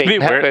 It's It'd be thing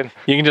weird. happen.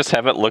 You can just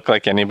have it look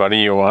like anybody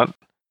you want.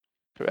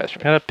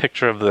 Got a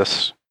picture of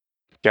this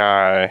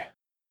guy.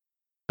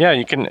 Yeah,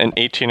 you can an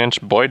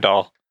 18-inch boy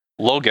doll.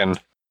 Logan.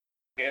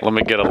 Let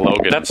me get a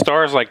Logan. That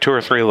store is like 2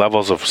 or 3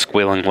 levels of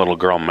squealing little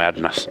girl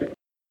madness.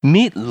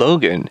 Meet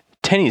Logan,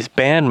 Tenny's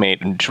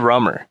bandmate and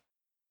drummer.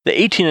 The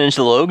 18-inch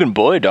Logan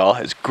boy doll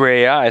has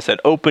gray eyes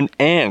that open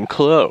and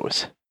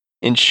close,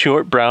 and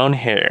short brown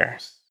hair.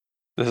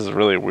 This is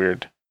really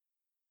weird.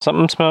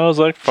 Something smells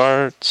like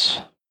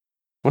farts.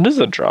 What is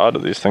the draw to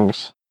these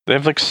things? They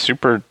have like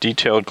super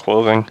detailed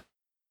clothing.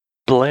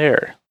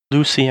 Blair,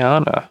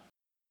 Luciana.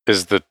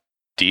 Is the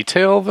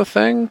detail the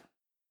thing?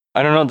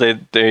 I don't know.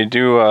 They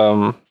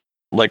do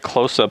like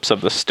close-ups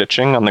of the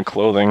stitching on the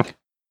clothing.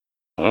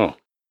 Oh.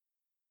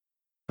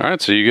 All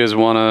right, so you guys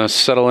want to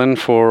settle in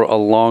for a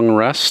long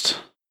rest?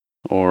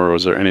 Or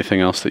was there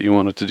anything else that you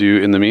wanted to do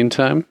in the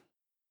meantime?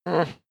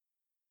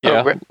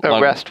 Yeah,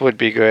 A rest would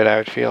be good, I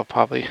would feel,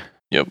 probably.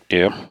 Yep.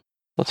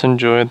 Let's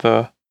enjoy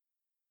the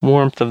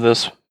warmth of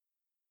this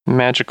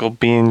magical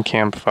bean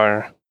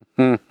campfire.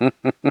 All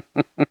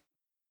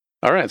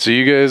right, so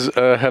you guys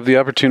have the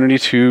opportunity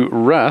to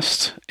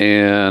rest,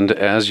 and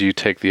as you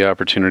take the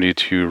opportunity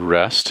to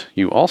rest,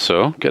 you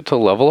also get to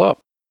level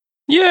up.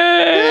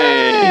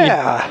 Yay!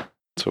 Yeah.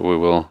 So we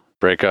will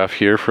break off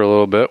here for a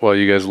little bit while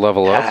you guys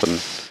level up,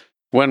 and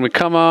when we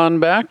come on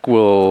back,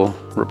 we'll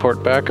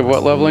report back of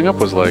what leveling up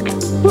was like.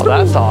 Well,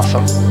 that's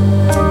awesome.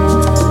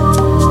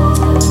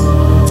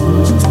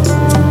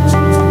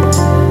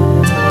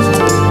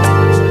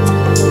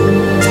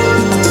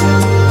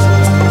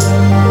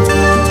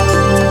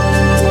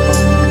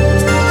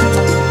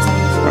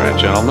 All right,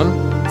 gentlemen,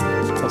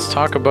 let's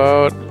talk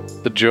about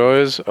the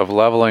joys of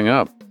leveling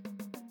up.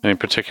 Any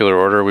particular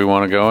order we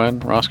want to go in?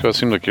 Roscoe, it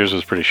seemed like yours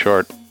was pretty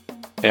short.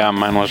 Yeah,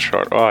 mine was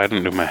short. Oh, I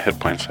didn't do my hit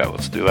points yet.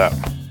 Let's do that.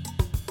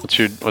 What's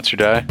your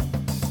die?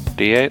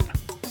 D8?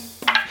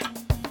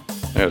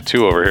 I got a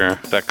 2 over here.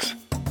 6.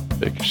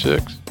 Take your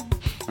 6.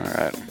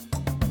 Alright.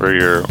 Or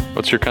your,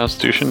 what's your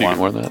constitution? You 1. get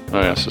more than that? Oh,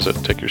 yes, is it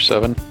take your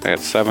 7? I got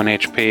 7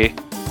 HP.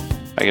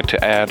 I get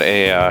to add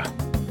a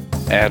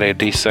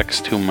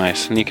D6 to my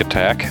sneak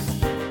attack,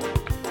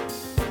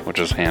 which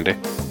is handy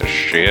as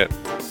shit.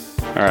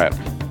 Alright.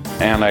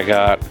 And I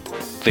got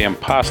the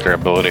imposter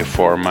ability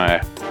for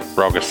my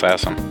rogue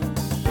assassin.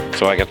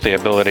 So I get the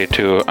ability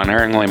to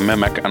unerringly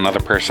mimic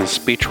another person's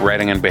speech,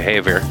 writing, and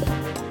behavior.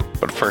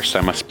 But first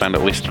I must spend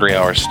at least 3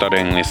 hours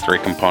studying these 3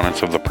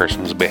 components of the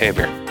person's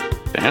behavior.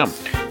 Damn.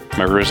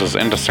 My ruse is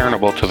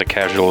indiscernible to the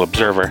casual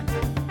observer.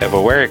 If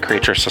a wary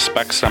creature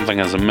suspects something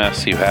is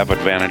amiss, you have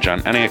advantage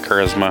on any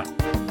charisma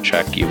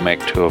check you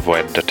make to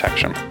avoid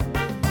detection.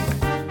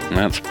 And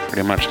that's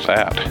pretty much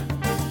that.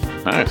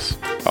 Nice.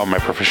 Oh, my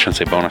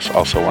proficiency bonus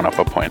also went up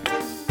a point,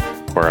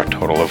 for a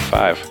total of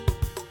 5.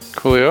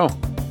 Coolio.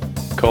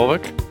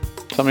 Kolvik,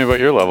 tell me about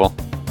your level.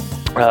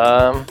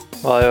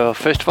 Well,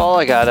 first of all,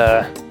 I got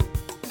a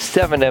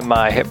 7 in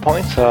my hit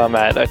points, so I'm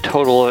at a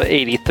total of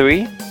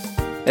 83.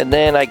 And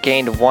then I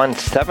gained 1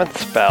 7th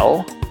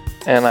spell,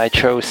 and I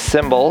chose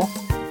Symbol,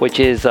 which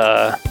is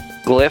a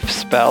glyph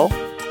spell.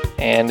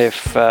 And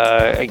if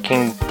I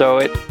can throw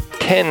it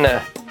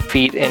 10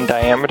 feet in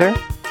diameter,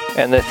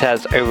 and this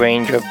has a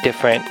range of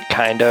different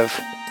kind of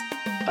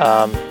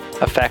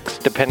effects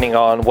depending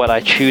on what I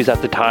choose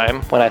at the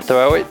time when I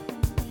throw it.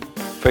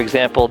 For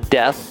example,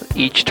 death.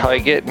 Each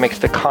target makes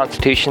the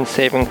Constitution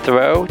saving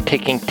throw,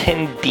 taking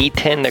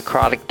 10d10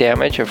 necrotic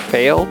damage if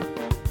failed.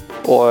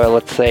 Or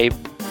let's say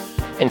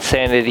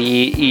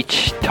insanity.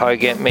 Each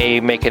target may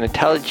make an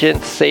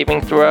intelligence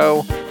saving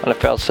throw. On a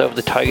failed save,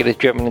 the target is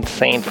driven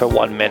insane for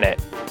 1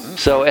 minute.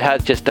 So it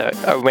has just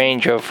a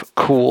range of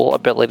cool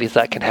abilities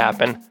that can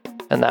happen,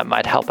 and that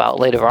might help out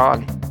later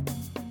on.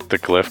 The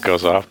glyph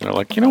goes off, and they're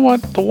like, you know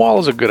what? The wall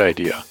is a good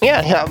idea.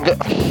 Yeah.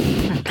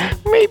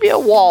 Maybe a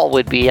wall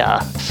would be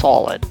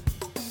solid.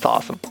 It's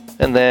awesome.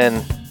 And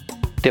then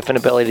different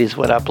abilities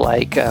went up,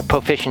 like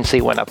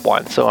proficiency went up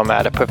 1, so I'm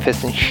at a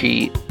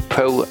proficiency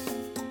 5.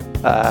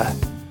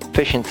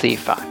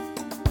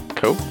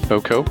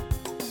 Cool.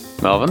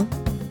 Melvin?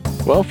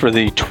 Well, for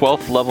the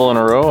 12th level in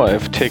a row,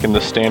 I've taken the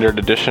standard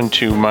addition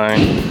to my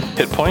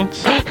hit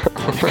points.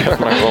 Because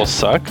my rolls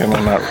suck, and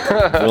I'm not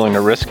willing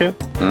to risk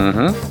it.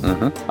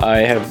 I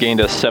have gained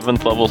a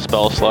 7th level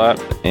spell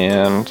slot,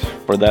 and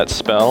for that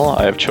spell,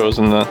 I have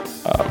chosen the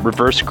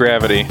reverse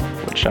gravity,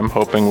 which I'm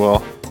hoping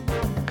will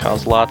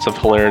cause lots of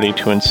hilarity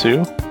to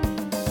ensue.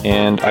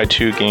 And I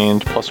too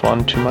gained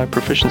 +1 to my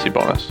proficiency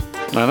bonus.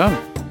 I know.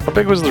 How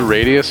big was the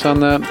radius on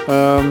that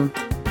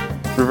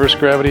reverse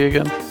gravity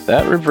again?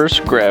 That reverse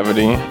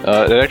gravity,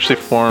 it actually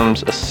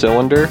forms a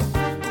cylinder.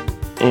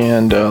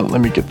 And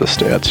let me get the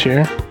stats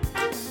here.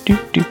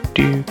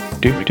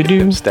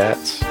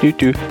 Stats.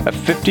 A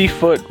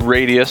 50-foot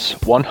radius,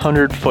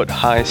 100-foot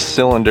high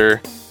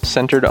cylinder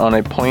centered on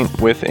a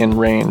point within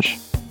range.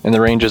 And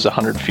the range is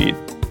 100 feet.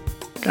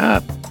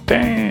 God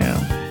damn.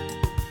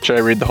 Should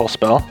I read the whole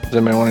spell? Does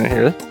anybody want to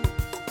hear it?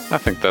 I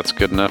think that's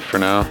good enough for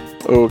now.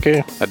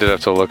 Okay. I did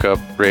have to look up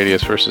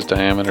radius versus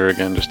diameter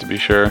again just to be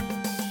sure.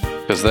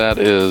 Because that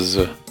is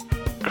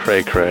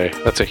cray-cray.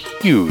 That's a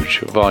huge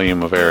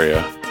volume of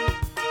area.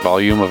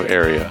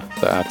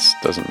 That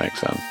doesn't make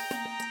sense.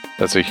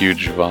 That's a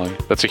huge volume.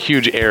 That's a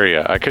huge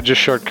area. I could just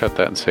shortcut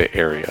that and say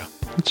area.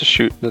 That's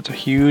a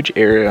huge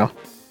area.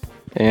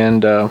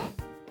 And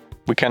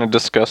we kind of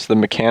discussed the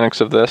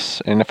mechanics of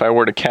this. And if I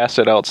were to cast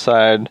it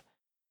outside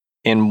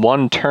in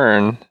 1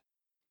 turn,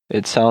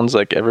 it sounds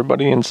like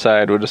everybody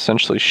inside would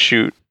essentially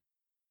shoot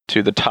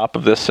to the top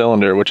of this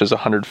cylinder, which is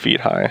 100 feet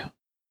high.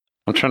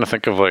 I'm trying to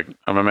think of, like,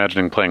 I'm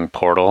imagining playing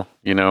Portal,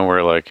 you know,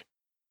 where, like,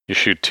 you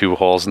shoot 2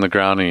 holes in the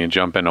ground and you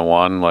jump into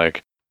one.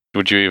 Like,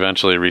 would you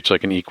eventually reach,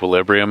 like, an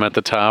equilibrium at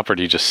the top, or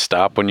do you just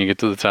stop when you get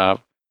to the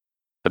top?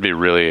 That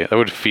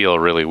would feel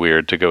really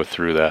weird to go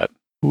through that.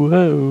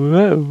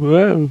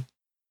 Whoa.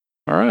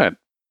 All right.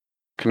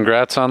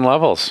 Congrats on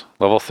levels.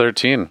 Level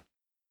 13.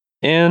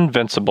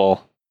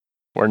 Invincible.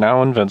 We're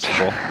now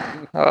invincible.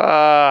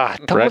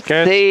 Don't Right,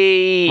 guys?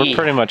 say. We're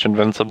pretty much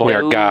invincible. We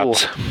are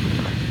gods.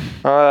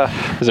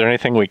 Is there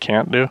anything we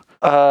can't do?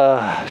 2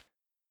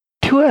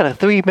 out of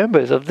 3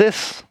 members of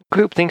this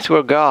group thinks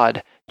we're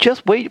God.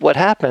 Just wait what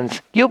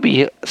happens. You'll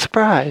be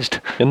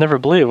surprised. You'll never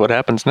believe what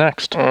happens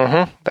next.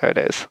 There it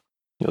is.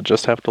 You'll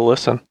just have to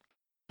listen.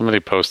 Somebody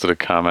posted a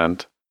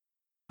comment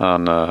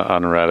on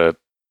Reddit,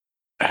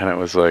 and it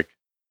was like,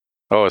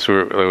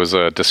 it was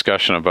a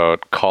discussion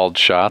about called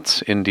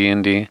shots in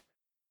D&D,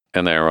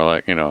 and they were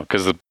like, you know,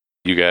 because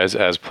you guys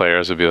as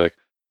players would be like,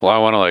 well, I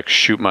want to, like,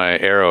 shoot my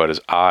arrow at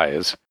his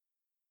eyes.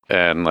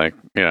 And, like,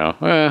 you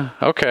know,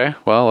 okay,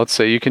 well, let's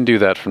say you can do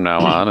that from now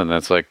on. And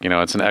that's like, you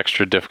know, it's an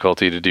extra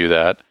difficulty to do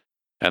that.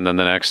 And then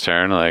the next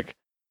turn, like,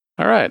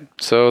 all right,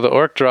 so the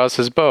orc draws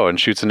his bow and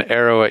shoots an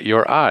arrow at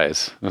your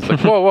eyes. And it's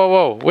like,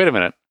 whoa, wait a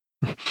minute.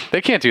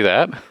 They can't do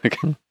that.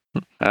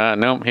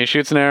 No, he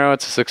shoots an arrow,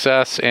 it's a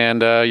success,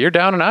 and you're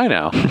down an eye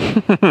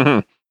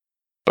now.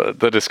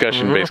 But the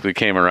discussion basically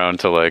came around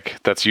to, like,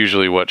 that's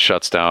usually what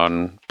shuts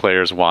down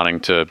players wanting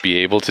to be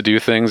able to do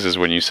things, is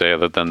when you say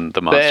that then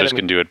the monsters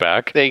can do it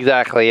back.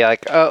 Exactly.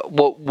 Like,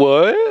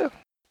 what?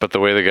 But the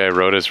way the guy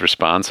wrote his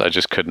response, I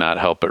just could not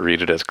help but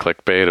read it as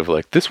clickbait of,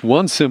 like, this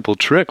one simple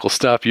trick will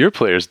stop your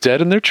players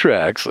dead in their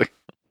tracks. Like,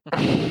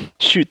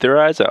 shoot their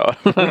eyes out.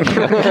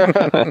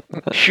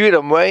 Shoot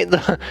them right in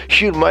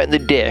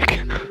the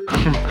dick.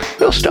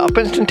 They'll stop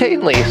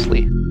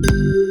instantaneously.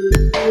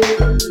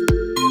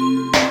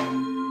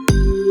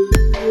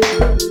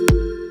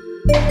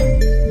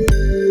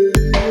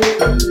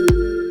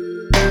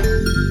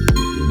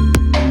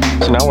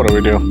 So now what do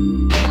we do?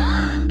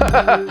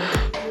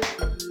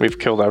 We've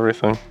killed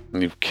everything.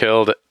 You've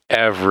killed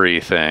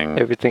everything.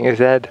 Everything is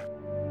dead.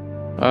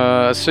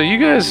 So you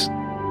guys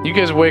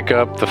wake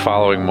up the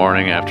following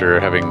morning after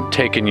having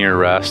taken your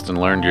rest and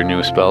learned your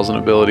new spells and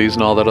abilities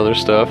and all that other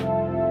stuff.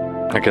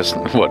 I guess,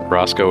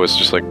 Roscoe was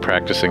just, like,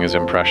 practicing his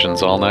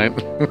impressions all night.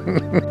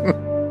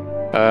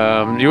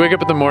 You wake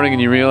up in the morning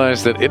and you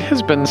realize that it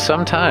has been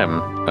some time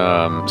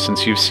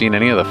since you've seen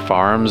any of the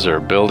farms or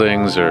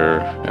buildings or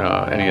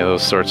any of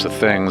those sorts of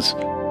things.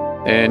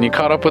 And you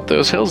caught up with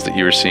those hills that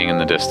you were seeing in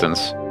the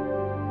distance.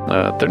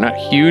 They're not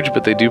huge,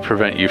 but they do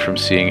prevent you from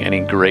seeing any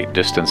great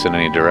distance in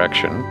any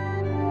direction.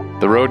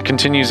 The road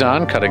continues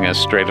on, cutting as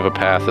straight of a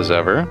path as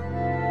ever.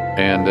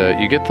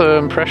 And you get the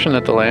impression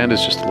that the land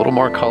is just a little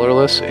more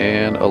colorless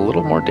and a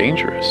little more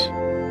dangerous.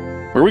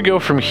 Where we go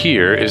from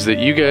here is that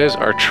you guys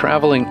are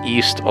traveling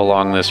east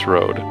along this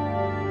road.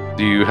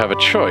 You have a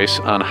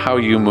choice on how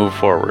you move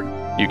forward.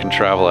 You can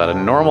travel at a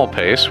normal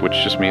pace, which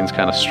just means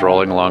kind of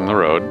strolling along the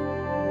road.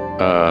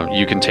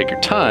 you can take your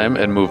time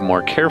and move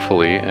more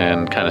carefully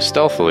and kind of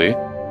stealthily.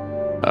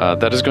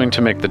 That is going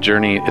to make the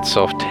journey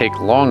itself take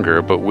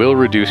longer, but will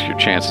reduce your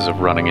chances of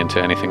running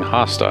into anything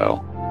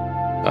hostile.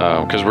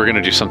 Because we're going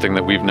to do something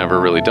that we've never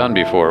really done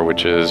before,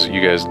 which is you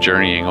guys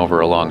journeying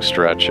over a long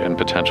stretch and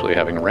potentially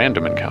having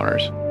random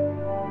encounters.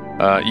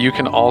 You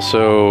can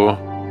also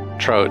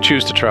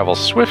choose to travel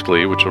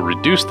swiftly, which will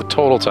reduce the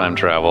total time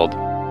traveled,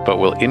 but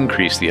will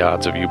increase the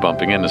odds of you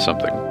bumping into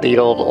something. The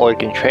old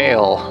Oregon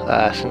Trail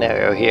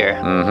scenario here.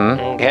 Mm-hmm.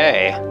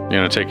 Okay. You're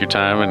going to take your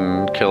time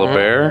and kill a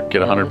bear, get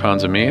 100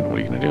 pounds of meat? What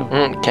are you going to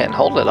do? Can't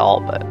hold it all,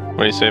 but... What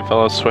do you say,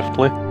 fellas?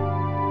 Swiftly?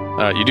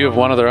 You do have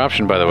one other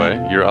option, by the way.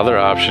 Your other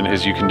option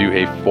is you can do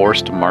a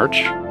forced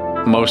march.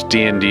 Most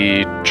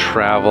D&D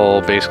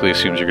travel basically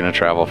assumes you're going to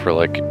travel for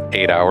like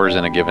 8 hours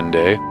in a given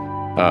day.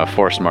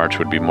 Forced march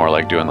would be more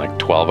like doing like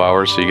 12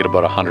 hours, so you get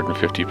about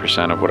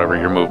 150% of whatever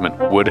your movement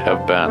would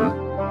have been.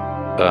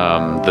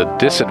 The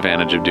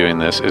disadvantage of doing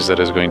this is that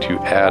it's going to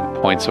add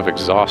points of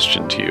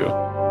exhaustion to you.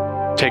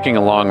 Taking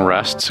a long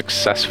rest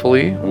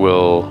successfully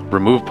will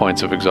remove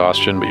points of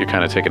exhaustion, but you're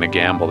kind of taking a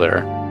gamble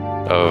there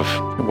of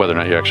whether or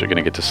not you're actually going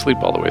to get to sleep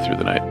all the way through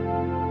the night.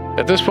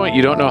 At this point,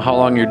 you don't know how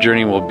long your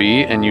journey will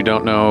be, and you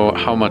don't know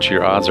how much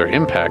your odds are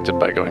impacted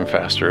by going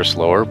faster or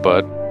slower,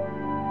 but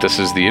this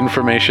is the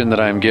information that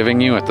I'm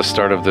giving you at the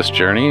start of this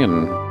journey,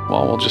 and,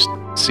 well, we'll just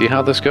see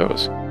how this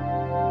goes.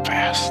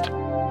 Fast.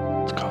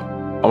 Let's go.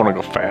 I want to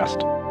go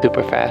fast.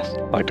 Super fast.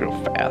 I like to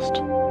go fast.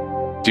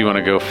 Do you want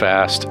to go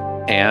fast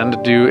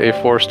and do a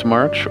forced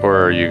march,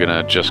 or are you going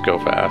to just go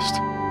fast?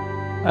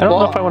 I don't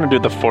know if I want to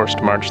do the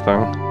forced march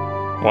thing.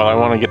 Well, I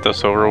want to get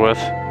this over with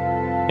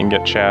and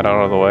get Chad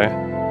out of the way.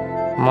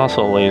 I'm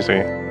also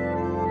lazy.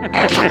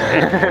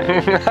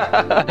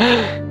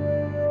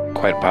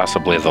 Quite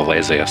possibly the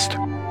laziest.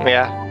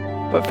 Yeah,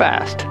 but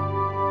fast.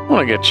 I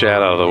want to get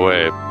Chad out of the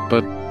way,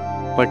 but,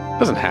 like, it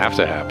doesn't have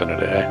to happen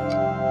today.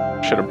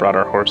 Should have brought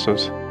our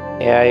horses.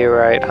 Yeah, you're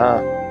right,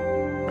 huh?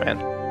 Man,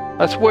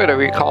 that's weird to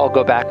recall.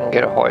 Go back and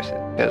get a horse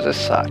because this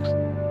sucks.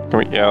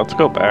 Yeah, let's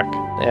go back.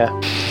 Yeah.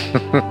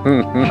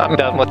 I'm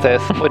done with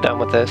this. We're done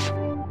with this.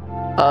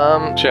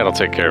 Chad will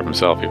take care of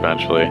himself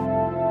eventually.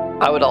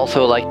 I would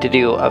also like to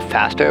do a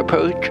faster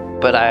approach,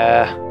 but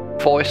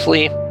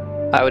forcefully,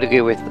 I would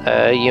agree with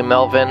you,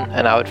 Melvin,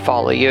 and I would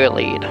follow your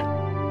lead,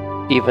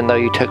 even though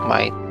you took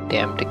my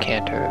damn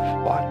decanter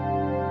of water.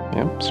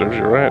 Yep, serves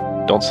you right.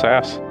 Don't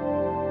sass.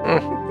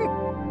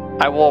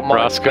 I will march,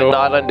 Roscoe? but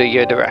not under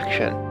your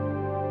direction.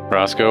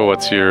 Roscoe,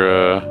 what's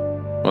your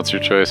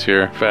choice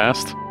here?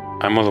 Fast?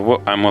 I'm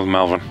with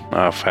Melvin.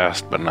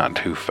 Fast, but not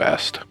too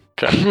fast.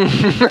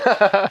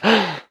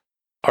 Okay.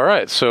 All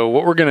right, so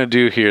what we're going to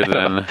do here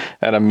then...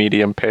 At a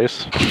medium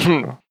pace.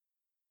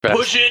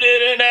 Pushing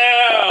it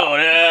out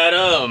at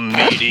a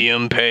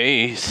medium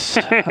pace.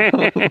 I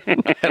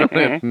don't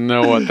even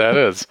know what that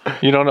is.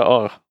 You don't know?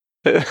 Oh.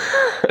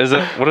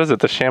 What is it,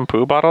 the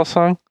shampoo bottle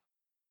song?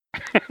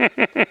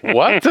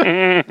 What?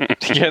 You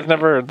guys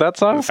never heard that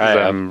song?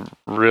 I'm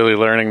really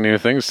learning new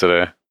things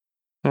today.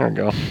 There we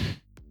go.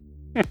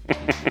 I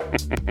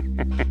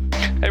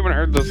haven't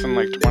heard this in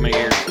like 20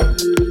 years.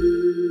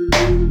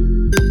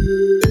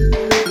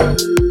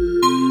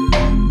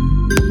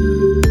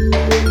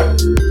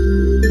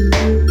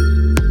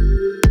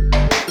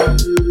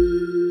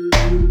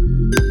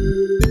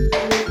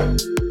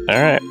 All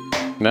right.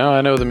 Now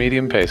I know the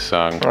medium pace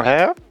song.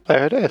 Yeah,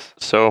 there it is.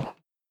 So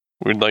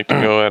we'd like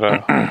to go at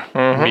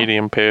a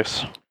medium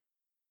pace.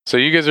 So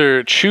you guys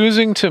are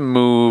choosing to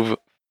move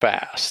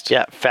fast.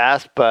 Yeah,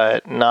 fast,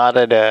 but not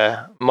at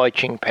a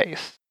marching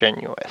pace.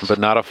 Strenuous. But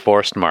not a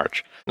forced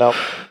march. Nope.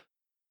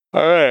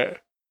 All right.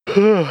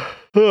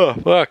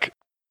 Fuck.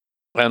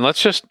 And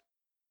let's just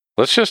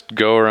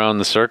go around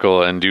the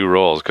circle and do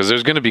rolls, because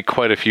there's going to be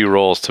quite a few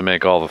rolls to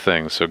make all the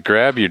things. So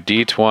grab your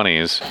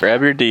D20s.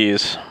 Grab your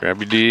D's. Grab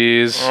your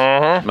D's.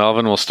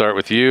 Melvin, we'll start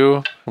with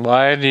you.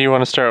 Why do you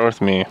want to start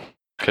with me?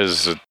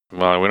 Because,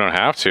 well, we don't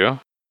have to.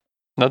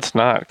 Let's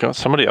not. Go.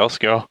 Somebody else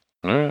go.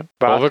 All right.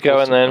 Roscoe,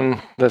 and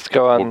then let's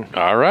go on.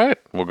 All right.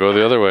 We'll go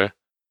the other way.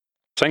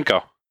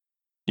 Cinco.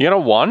 You got a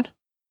 1?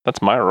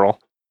 That's my roll.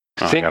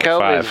 Oh, I got a Cinco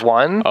 5. is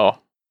 1? Oh,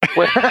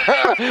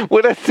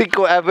 When has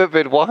Cinco ever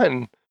been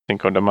 1?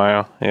 Cinco de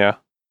Mayo. Yeah.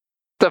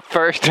 The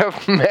 1st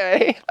of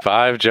May?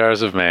 5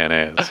 jars of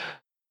mayonnaise.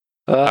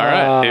 All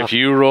right. If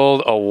you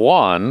rolled a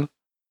 1,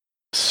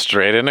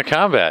 straight into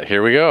combat.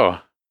 Here we go.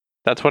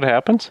 That's what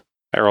happens?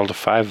 I rolled a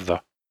 5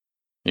 though.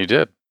 You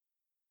did.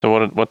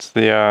 So what's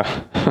the...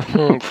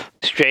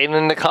 Straight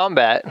into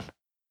combat.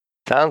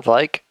 Sounds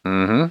like.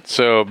 Mm-hmm.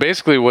 So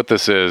basically what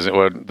this is,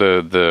 what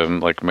the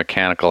like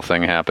mechanical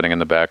thing happening in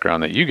the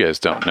background that you guys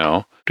don't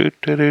know is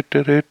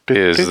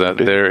that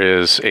there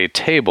is a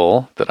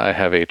table that I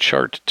have a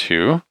chart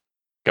to.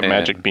 A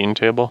magic bean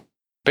table?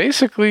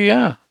 Basically,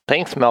 yeah.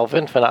 Thanks,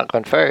 Melvin, for not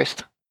going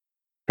first.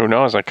 Who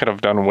knows? I could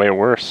have done way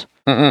worse.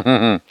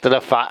 I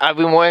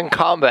mean, we're in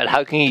combat.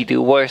 How can you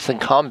do worse than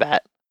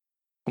combat?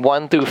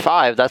 1 through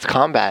 5, that's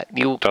combat.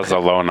 Does a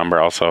low number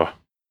also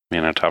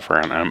mean a tougher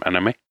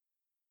enemy?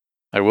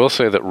 I will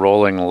say that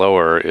rolling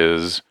lower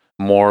is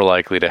more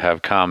likely to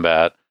have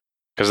combat,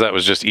 because that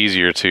was just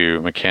easier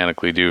to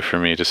mechanically do for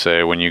me to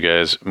say when you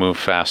guys move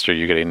faster,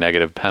 you get a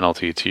negative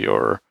penalty to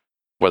your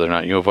whether or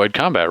not you avoid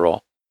combat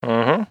roll.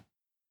 Mm-hmm.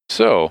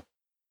 So,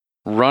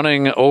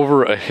 running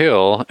over a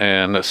hill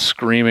and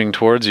screaming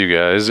towards you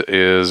guys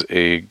is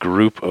a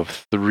group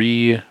of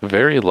 3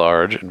 very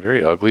large and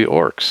very ugly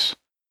orcs.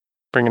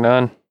 Bring it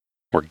on.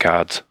 We're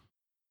gods.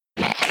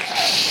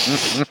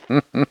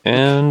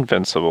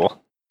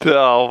 Invincible.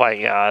 Oh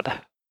my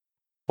god.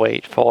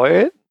 Wait for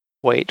it.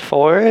 Wait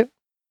for it.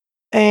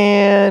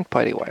 And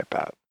party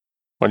wipeout.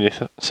 What do you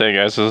say,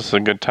 guys? Is this a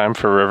good time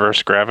for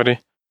reverse gravity?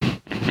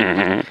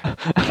 If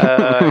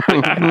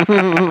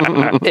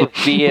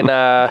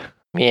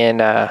me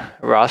and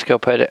Roscoe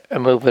put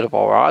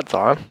immovable rods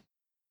on.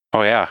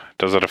 Oh yeah.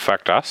 Does it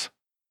affect us?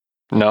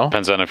 No.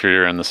 Depends on if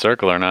you're in the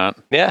circle or not.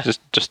 Yeah.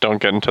 Just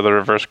don't get into the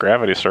reverse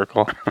gravity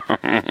circle.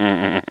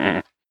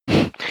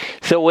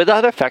 So would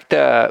that affect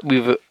a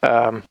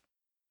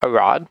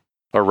rod?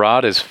 A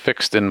rod is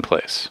fixed in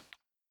place.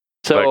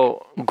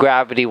 So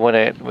gravity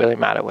wouldn't really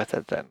matter with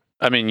it then.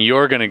 I mean,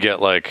 you're going to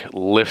get like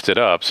lifted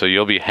up, so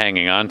you'll be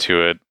hanging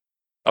onto it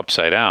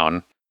upside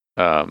down,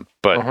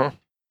 but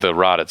the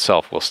rod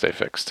itself will stay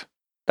fixed.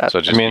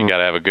 So just you got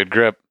to have a good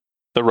grip.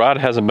 The rod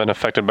hasn't been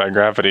affected by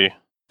gravity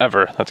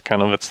ever. That's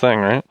kind of its thing,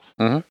 right?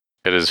 Mm-hmm.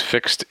 It is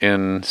fixed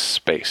in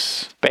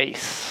space.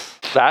 Space.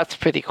 That's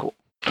pretty cool.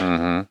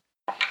 Mm-hmm.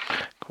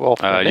 Cool.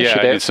 Yeah,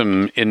 I did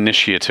some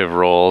initiative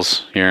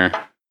rolls here.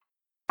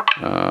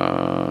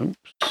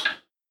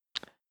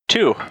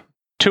 2.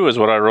 2 is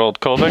what I rolled,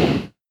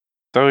 Kolvik.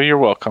 So you're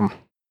welcome.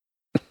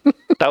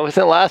 That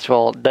wasn't last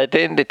roll. That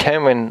didn't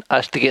determine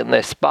us to get in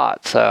this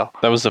spot, so.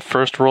 That was the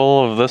first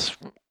roll of this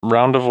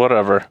round of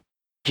whatever.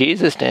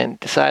 Jesus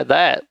didn't decide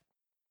that.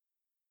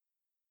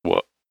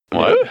 What?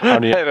 How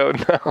do you, I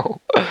don't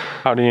know.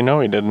 how do you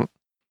know he didn't?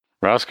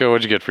 Roscoe,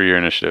 what'd you get for your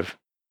initiative?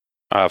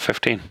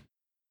 15.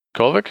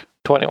 Kolvik?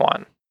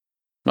 21.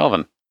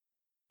 Melvin?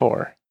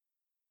 4.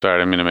 Sorry, I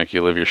didn't mean to make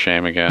you live your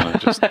shame again. I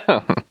just...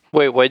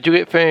 Wait, what'd you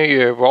get for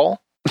your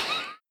roll?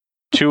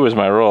 2 is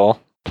my roll,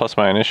 plus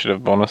my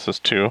initiative bonus is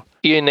 2.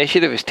 Your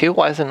initiative is 2?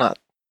 Why is it not?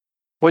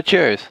 What's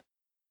yours?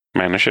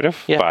 My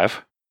initiative? Yeah.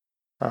 5.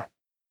 Oh.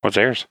 What's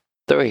yours?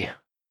 3.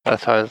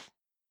 That's why I was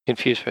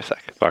confused for a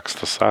second. Sucks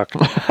to suck.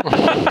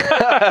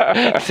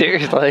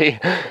 Seriously.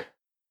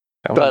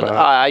 But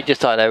I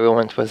just thought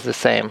everyone's was the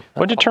same.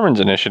 What determines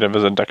initiative?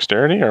 Is it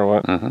dexterity or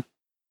what? Mm-hmm.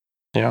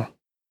 Yeah.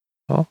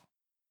 Well,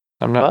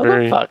 I'm not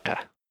very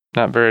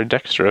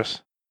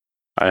dexterous.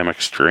 I am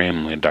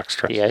extremely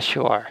dexterous. Yes,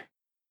 you are.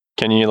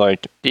 Can you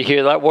You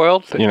hear that,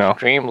 world? You know.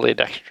 Extremely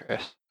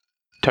dexterous.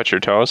 touch your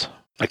toes?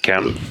 I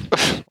can.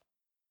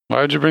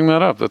 Why would you bring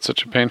that up? That's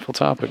such a painful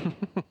topic.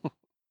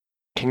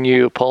 Can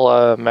you pull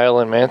a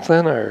Marilyn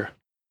Manson or?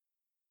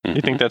 Do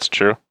you think that's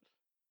true?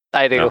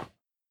 I do. No.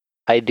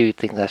 I do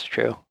think that's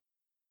true.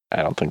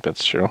 I don't think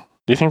that's true.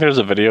 Do you think there's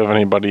a video of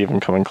anybody even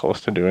coming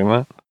close to doing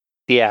that?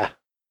 Yeah.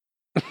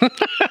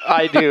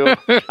 I do.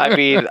 I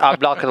mean, I'm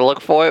not going to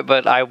look for it,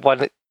 but I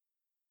want it.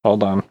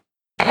 Hold on.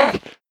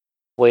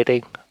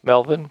 Waiting.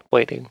 Melvin,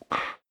 waiting.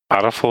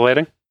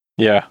 Autofillating?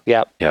 Yeah.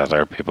 Yep. Yeah,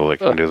 there are people that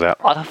can do that.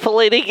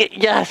 Autofillating?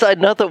 Yes,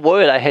 another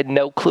word I had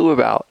no clue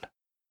about.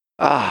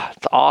 Ah,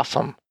 it's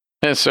awesome.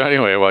 Yeah, so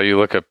anyway, while you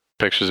look up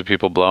pictures of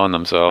people blowing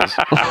themselves,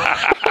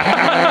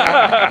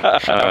 A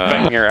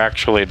thing you're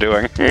actually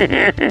doing.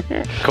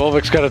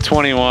 Kolvik's got a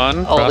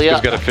 21, Oh, Roscoe's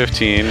yeah. got a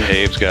 15,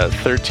 Abe's got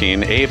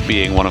 13, Abe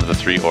being one of the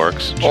 3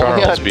 orcs,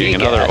 Only Charles on being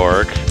me, another guys.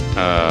 orc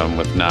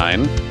with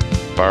 9,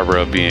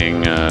 Barbara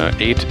being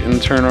 8 in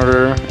turn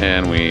order,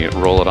 and we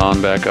roll it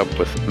on back up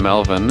with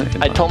Melvin.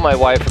 I told my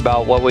wife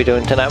about what we're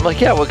doing tonight. I'm like,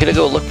 yeah, we're going to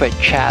go look for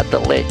Chad the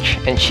Lich.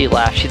 And she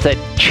laughed. She said,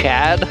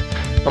 Chad?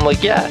 I'm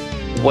like, yeah.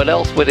 What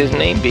else would his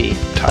name be?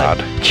 Todd.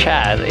 Like,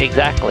 Chad,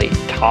 exactly.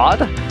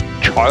 Todd?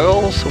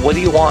 Charles? What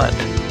do you want?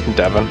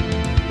 Devin.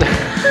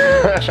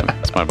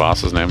 That's my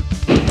boss's name.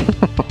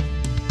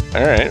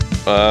 All right.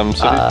 So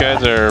these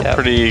guys are yep.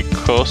 pretty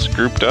close,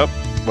 grouped up,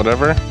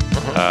 whatever.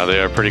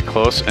 They are pretty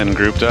close and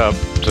grouped up,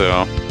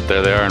 so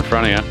there they are in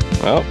front of you.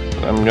 Well,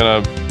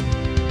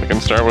 I can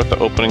start with the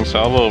opening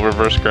salvo of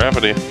reverse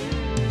gravity.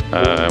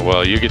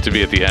 Well, you get to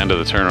be at the end of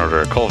the turn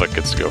order. Kolvik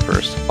gets to go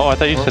first. Oh, I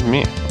thought you said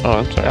me. Oh,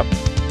 I'm sorry. Yep.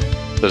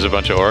 There's a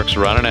bunch of orcs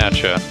running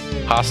at you.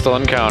 Hostile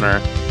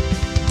encounter.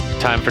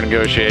 Time for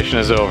negotiation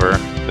is over.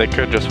 They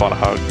could just want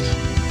hugs.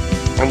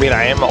 I mean,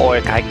 I am an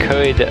orc. I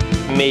could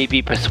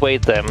maybe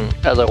persuade them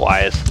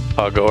otherwise.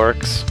 Hug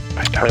orcs.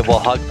 I will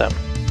hug them.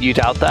 You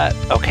doubt that?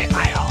 Okay,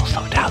 I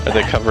also doubt Are that.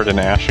 they covered in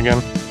ash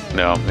again?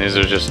 No, these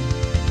are just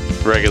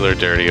regular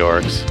dirty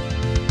orcs.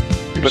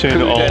 You're saying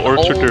all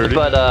orcs are dirty?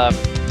 But I'm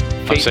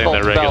saying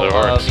they're regular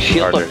orcs.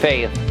 Shield are of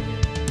Faith.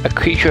 A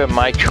creature of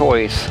my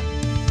choice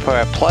for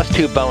a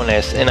 +2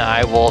 bonus, and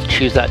I will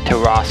choose that to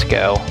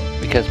Roscoe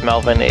because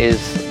Melvin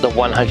is the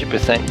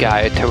 100%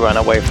 guy to run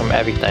away from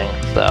everything.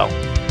 So,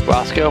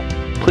 Roscoe,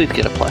 please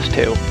get a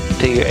 +2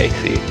 to your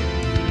AC.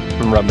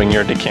 I'm rubbing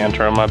your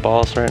decanter on my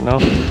balls right now.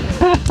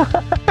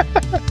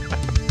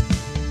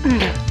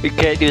 You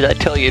can't do that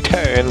till your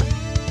turn.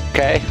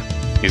 Okay?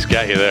 He's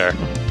got you there.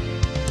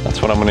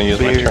 That's what I'm going to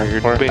use my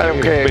turn for. I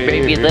don't care,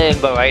 maybe then,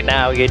 but right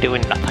now you're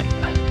doing nothing.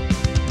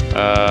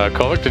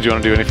 Kolvik, did you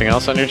want to do anything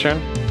else on your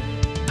turn?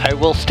 I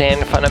will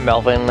stand in front of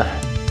Melvin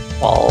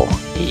while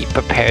he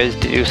prepares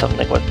to do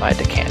something with my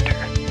decanter.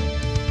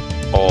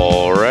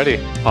 Alrighty.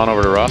 On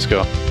over to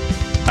Roscoe.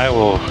 I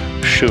will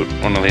shoot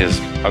one of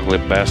these ugly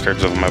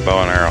bastards with my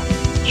bow and arrow.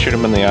 Shoot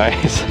him in the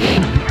eyes.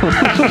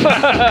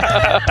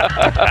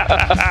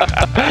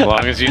 As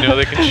long as you know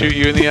they can shoot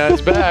you in the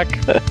eyes back.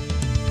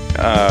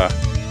 I'm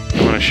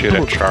going to shoot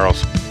at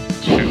Charles.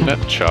 Shooting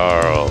at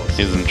Charles.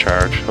 He's in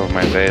charge of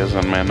my days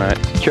and my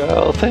nights.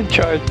 Charles in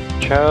charge.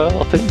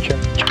 Charles in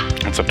charge.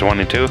 It's a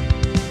 22.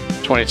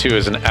 22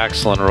 is an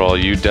excellent roll.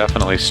 You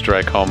definitely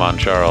strike home on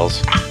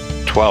Charles.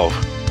 12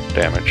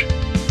 damage.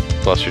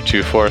 Plus your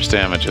 2 force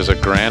damage is a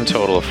grand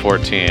total of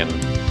 14.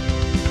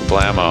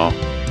 Blammo.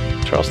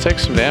 Charles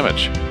takes some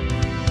damage.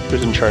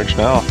 Who's in charge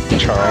now?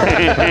 Charles.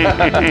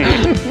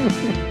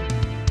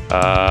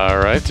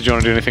 Alright, did you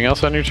want to do anything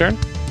else on your turn?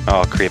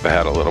 I'll creep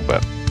ahead a little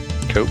bit.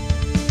 Cool.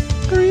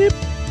 Creep.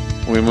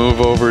 We move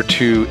over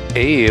to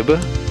Abe.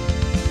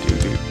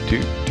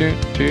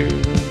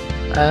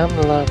 I'm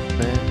loving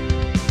it.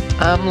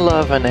 I'm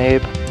loving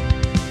Abe.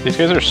 These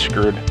guys are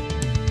screwed.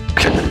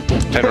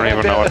 I don't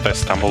even know what they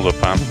stumbled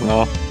upon.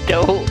 No.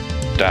 No.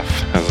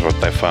 Death is what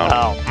they found.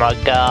 Oh my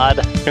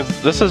god.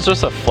 'Cause this is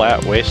just a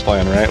flat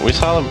wasteland, right? We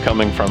saw them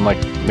coming from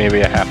like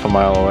maybe a half a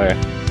mile away.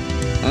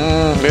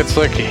 It's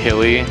like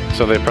hilly,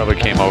 so they probably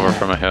came over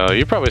from a hill.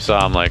 You probably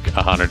saw them like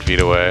 100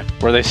 feet away.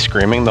 Were they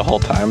screaming the whole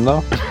time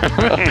though?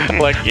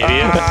 Like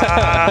idiots.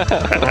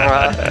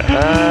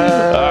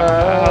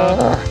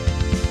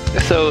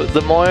 So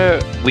the more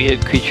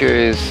weird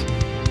creatures,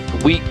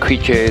 weak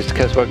creatures,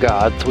 because we're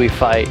gods, we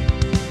fight,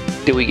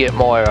 do we get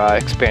more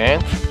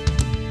experience?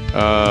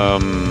 I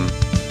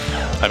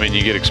mean,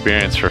 you get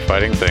experience for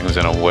fighting things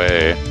in a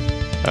way.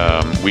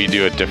 We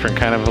do a different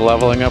kind of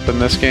leveling up in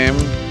this game.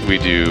 We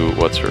do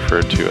what's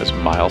referred to as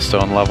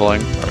milestone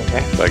leveling.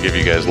 Okay. So I give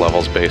you guys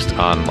levels based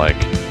on like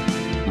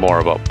more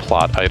about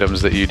plot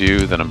items that you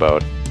do than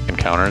about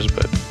encounters,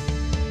 but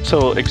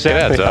So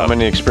exactly adds how up.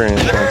 many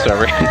experience points are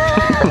we?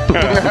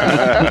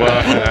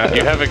 well,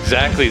 you have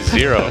exactly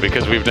 0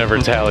 because we've never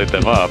tallied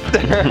them up.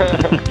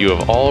 You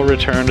have all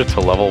returned to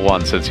level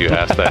 1 since you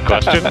asked that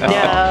question.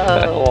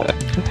 No.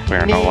 We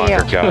are no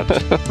longer gods.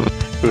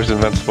 Who's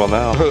invincible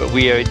now?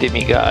 We are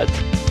demigods.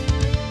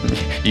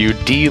 You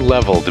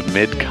de-leveled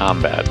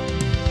mid-combat.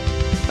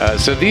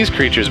 So these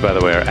creatures, by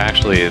the way, are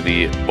actually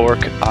the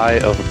Orc Eye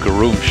of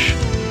Grumsh.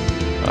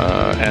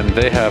 And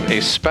they have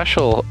a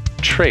special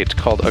trait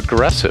called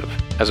Aggressive.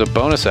 As a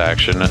bonus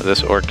action,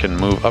 this orc can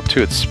move up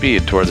to its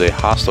speed towards a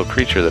hostile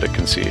creature that it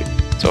can see.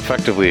 So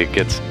effectively, it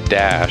gets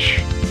dash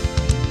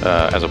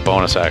as a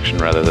bonus action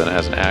rather than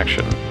as an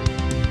action.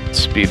 Its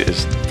speed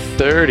is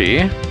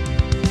 30.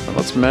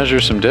 Let's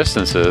measure some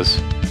distances.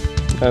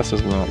 This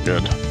is not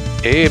good.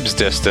 Abe's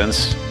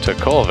distance to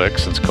Kolvik,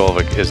 since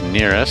Kolvik is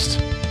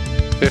nearest,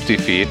 50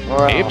 feet.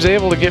 Wow. Abe's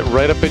able to get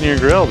right up in your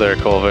grill there,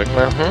 Kolvik.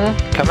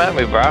 Come at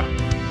me, bro.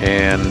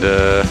 And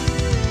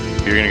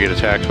you're going to get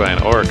attacked by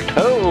an orc.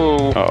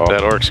 Oh. Uh-oh.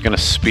 That orc's going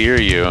to spear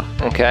you.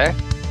 Okay.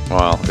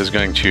 Well, is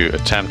going to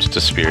attempt to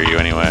spear you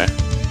anyway.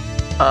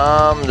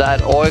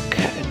 That orc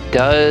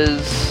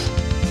does...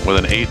 With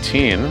an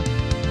 18.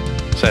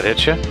 Does that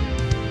hit you?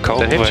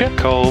 Kolvik, hit ya?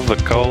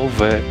 Kolvik.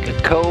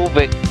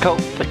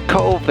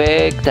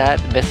 Kovic, that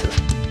misses.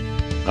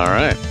 All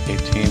right.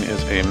 18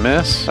 is a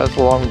miss. That was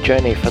a long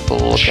journey for the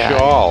little guy.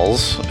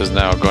 Charles is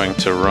now going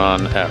to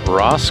run at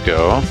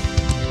Roscoe.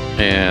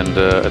 And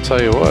I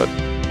tell you what,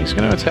 he's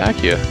going to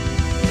attack you.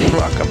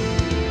 Fuck him.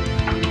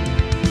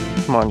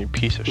 Come on, you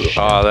piece of shit.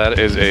 Oh, that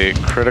is a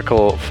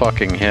critical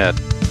fucking hit.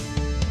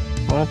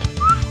 What?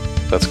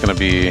 That's gonna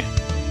be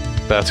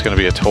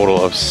a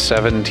total of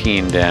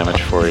 17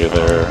 damage for you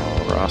there,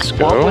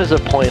 Roscoe. What was the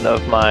point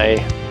of my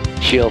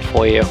shield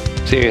for you?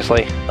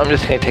 Seriously, I'm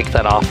just gonna take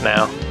that off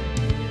now.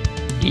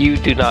 You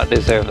do not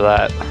deserve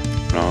that.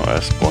 No,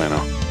 es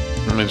bueno.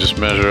 Let me just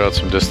measure out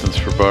some distance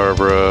for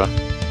Barbara.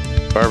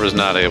 Barbara's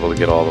not able to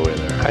get all the way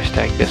there.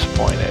 Hashtag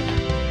disappointed.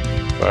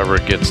 Barbara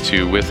gets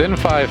to within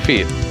 5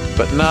 feet,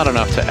 but not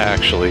enough to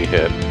actually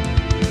hit.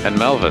 And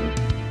Melvin,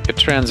 it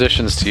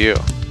transitions to you.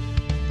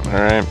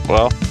 Alright,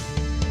 well,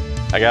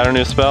 I got a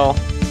new spell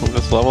at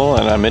this level,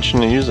 and I'm itching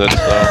to use it,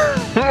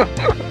 so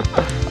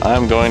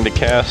I'm going to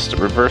cast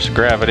Reverse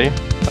Gravity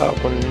Oh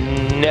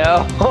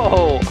no!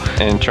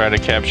 and try to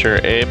capture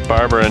Abe,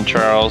 Barbara, and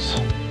Charles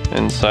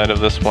inside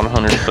of this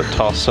 100-foot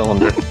tall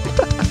cylinder.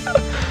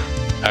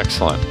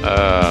 Excellent.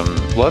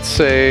 Let's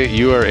say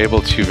you are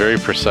able to very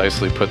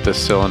precisely put this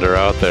cylinder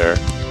out there.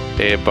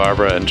 Abe,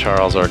 Barbara, and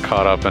Charles are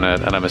caught up in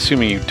it, and I'm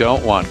assuming you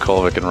don't want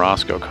Kolvik and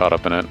Roscoe caught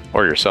up in it,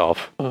 or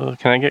yourself. Can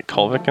I get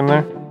Kolvik in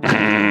there?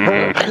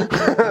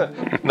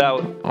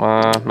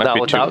 Not Might be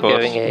too without close.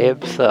 giving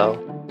Abe, so.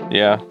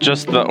 Yeah,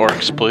 just the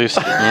orcs, please.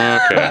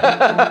 Okay.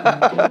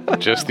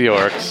 Just the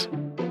orcs.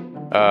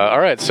 All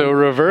right, so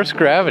reverse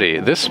gravity.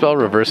 This spell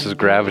reverses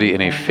gravity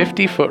in a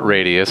 50-foot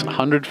radius,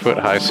 100-foot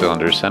high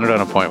cylinder centered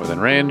on a point within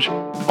range.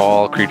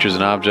 All creatures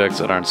and objects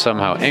that aren't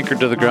somehow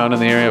anchored to the ground in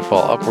the area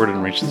fall upward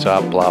and reach the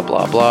top, blah,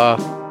 blah,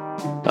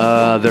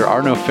 blah. There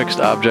are no fixed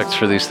objects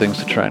for these things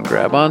to try and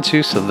grab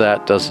onto, so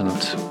that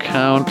doesn't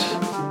count.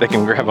 They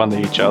can grab onto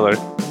each other.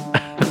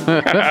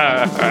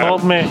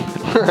 Hold me.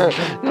 If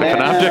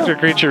an object or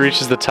creature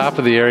reaches the top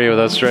of the area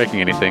without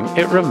striking anything,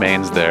 it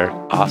remains there,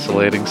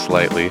 oscillating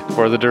slightly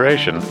for the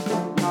duration.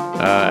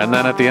 And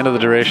then at the end of the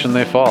duration,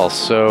 they fall.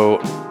 So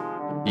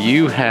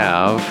you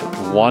have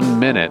 1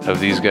 minute of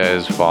these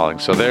guys falling.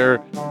 So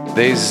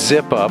they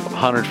zip up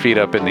 100 feet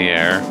up in the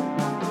air,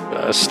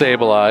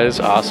 stabilize,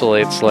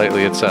 oscillate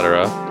slightly,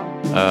 etc.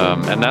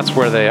 And that's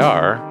where they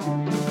are.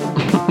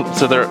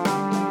 So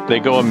they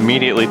go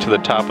immediately to the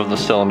top of the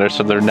cylinder,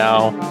 so they're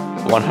now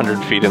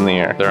 100 feet in the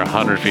air. They're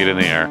 100 feet in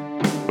the air.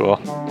 Cool.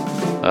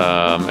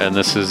 And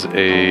this is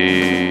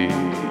a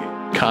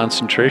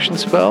concentration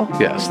spell?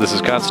 Yes, this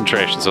is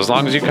concentration. So as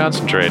long as you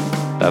concentrate,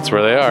 that's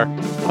where they are.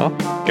 Well,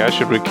 guys,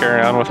 should we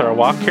carry on with our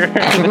walk here?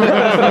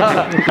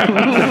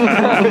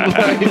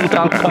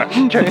 Stop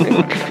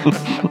concentrating.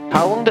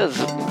 How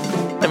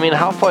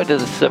far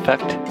does this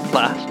effect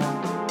last?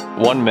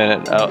 1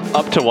 minute,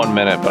 up to 1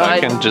 minute, but I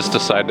can just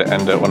decide to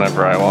end it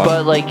whenever I want.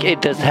 But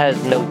it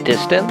has no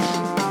distance.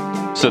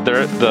 So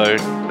the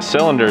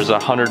cylinder's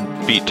 100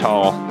 feet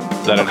tall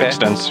that it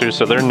extends to.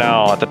 So they're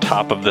now at the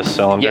top of this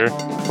cylinder,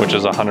 which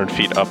is 100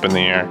 feet up in the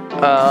air.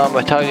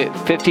 A target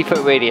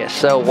 50-foot radius.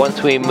 So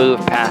once we move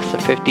past the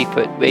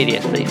 50-foot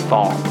radius, they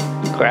fall.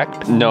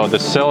 Correct? No, the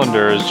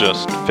cylinder is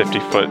just 50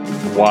 foot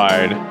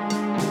wide,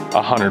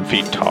 100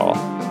 feet tall.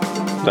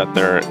 That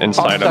they're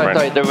inside of.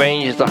 Sorry, the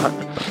range is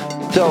 100.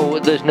 So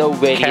there's no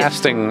radius.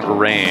 Casting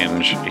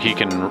range, he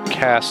can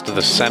cast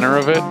the center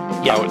of it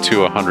out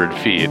to 100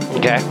 feet.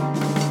 Okay.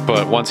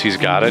 But once he's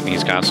got it and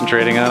he's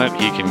concentrating on it,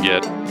 he can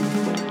get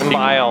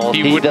miles.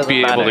 He wouldn't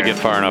be able to get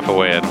far enough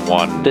away in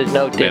 1 minute. There's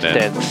no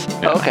distance.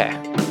 Yeah. Okay.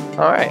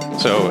 All right.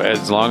 So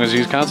as long as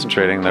he's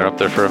concentrating, they're up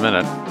there for a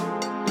minute.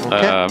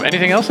 Okay.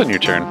 Anything else on your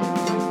turn?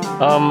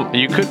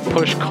 You could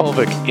push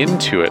Kolvik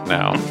into it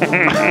now.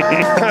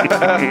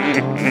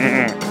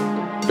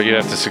 But you'd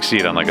have to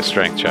succeed on a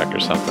strength check or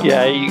something.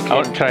 Yeah, you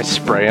can. Can I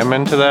spray him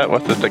into that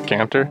with the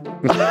decanter?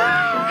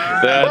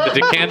 The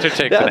decanter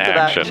takes an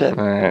action.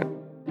 All right.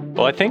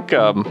 Well, I think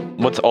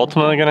what's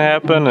ultimately going to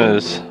happen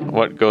is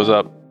what goes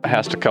up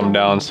has to come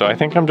down. So I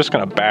think I'm just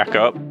going to back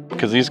up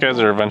because these guys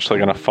are eventually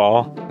going to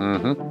fall.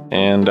 Mm-hmm.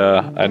 And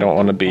I don't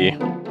want to be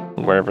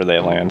wherever they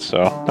land.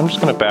 So I'm just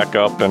going to back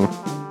up and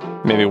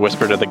maybe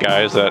whisper to the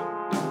guys that,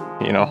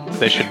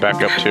 they should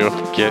back up too.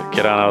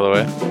 Get on out of the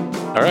way.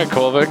 All right,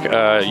 Kolvik,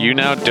 you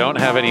now don't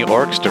have any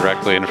orcs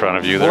directly in front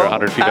of you. They're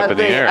 100 feet up in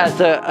the air. As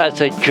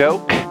a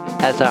joke,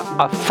 as a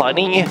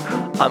funny,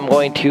 I'm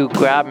going to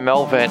grab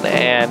Melvin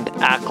and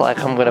act like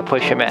I'm going to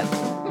push him in.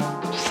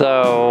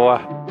 So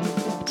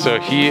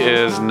he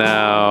is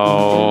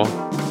now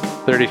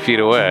 30 feet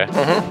away.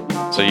 Mm-hmm.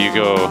 So you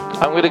go...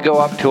 I'm going to go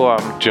up to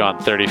him.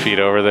 Jaunt 30 feet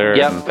over there.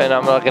 Yep, and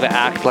I'm not going to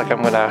act like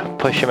I'm going to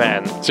push him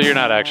in. So you're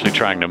not actually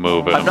trying to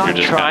move him. I'm not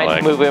trying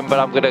to move him, but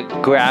I'm going to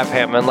grab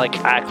him and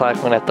act like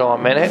I'm going to throw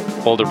him in it.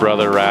 Older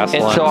brother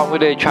wrestling. And so I'm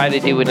going to try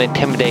to do an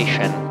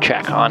intimidation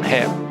check on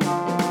him.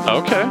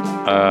 Okay.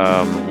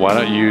 Why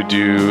don't you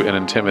do an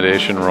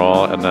intimidation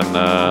roll, and then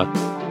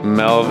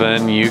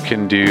Melvin, you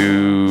can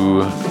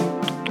do...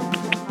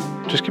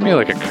 Just give me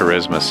a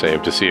charisma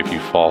save to see if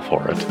you fall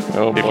for it.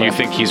 Oh, if you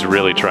think he's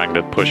really trying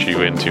to push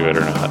you into it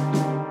or not.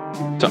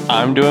 So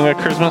I'm doing a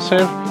charisma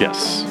save?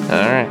 Yes. All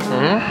right.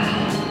 Mm-hmm.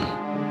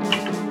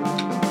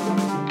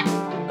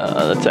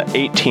 That's an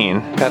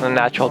 18. Got a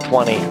natural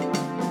 20.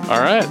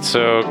 All right.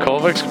 So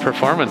Kolvik's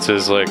performance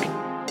is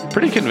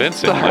pretty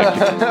convincing.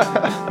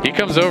 He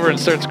comes over and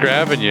starts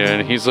grabbing you,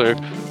 and he's like,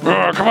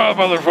 "Oh, come on,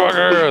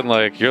 motherfucker!" And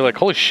you're like,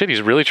 "Holy shit,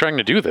 he's really trying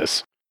to do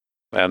this."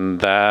 And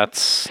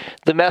that's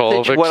the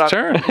message. Kolvik's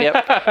turn.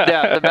 Yep.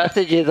 Yeah. The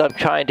message is I'm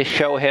trying to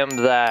show him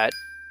that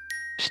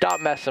stop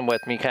messing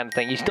with me, kind of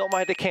thing. You stole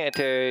my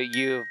decanter.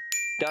 You've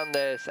done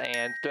this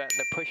and threatened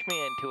to push me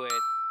into it.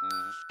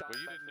 Stop. Well,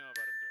 you didn't know about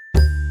him.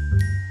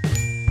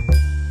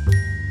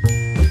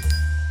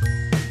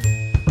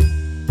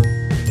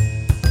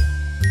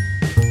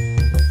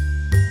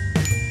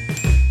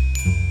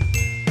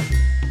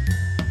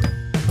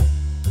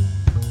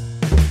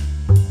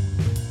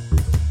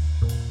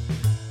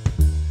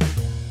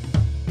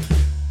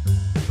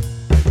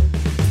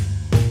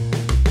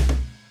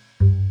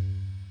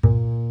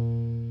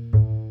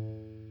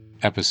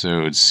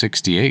 Episode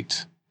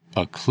 68,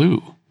 A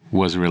Clue,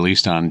 was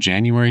released on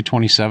January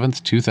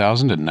 27th,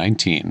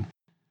 2019.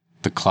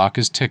 The clock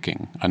is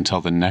ticking until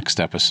the next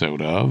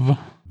episode of...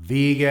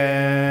 Vegan,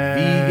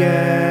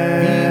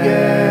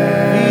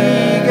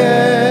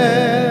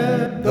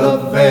 the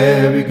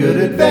very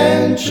good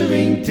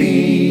adventuring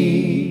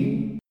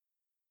team.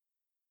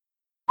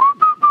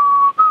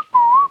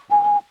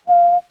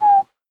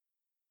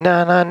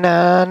 Na na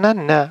na na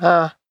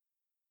na.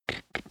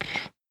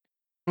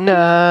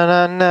 Na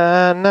na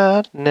na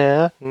na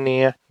na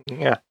na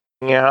yeah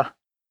yeah.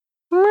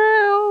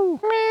 Meow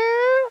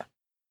meow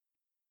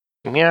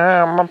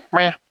meow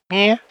meow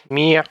meow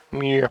meow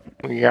meow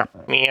meow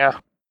meow.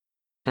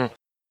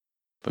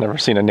 Never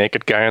seen a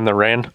naked guy in the rain.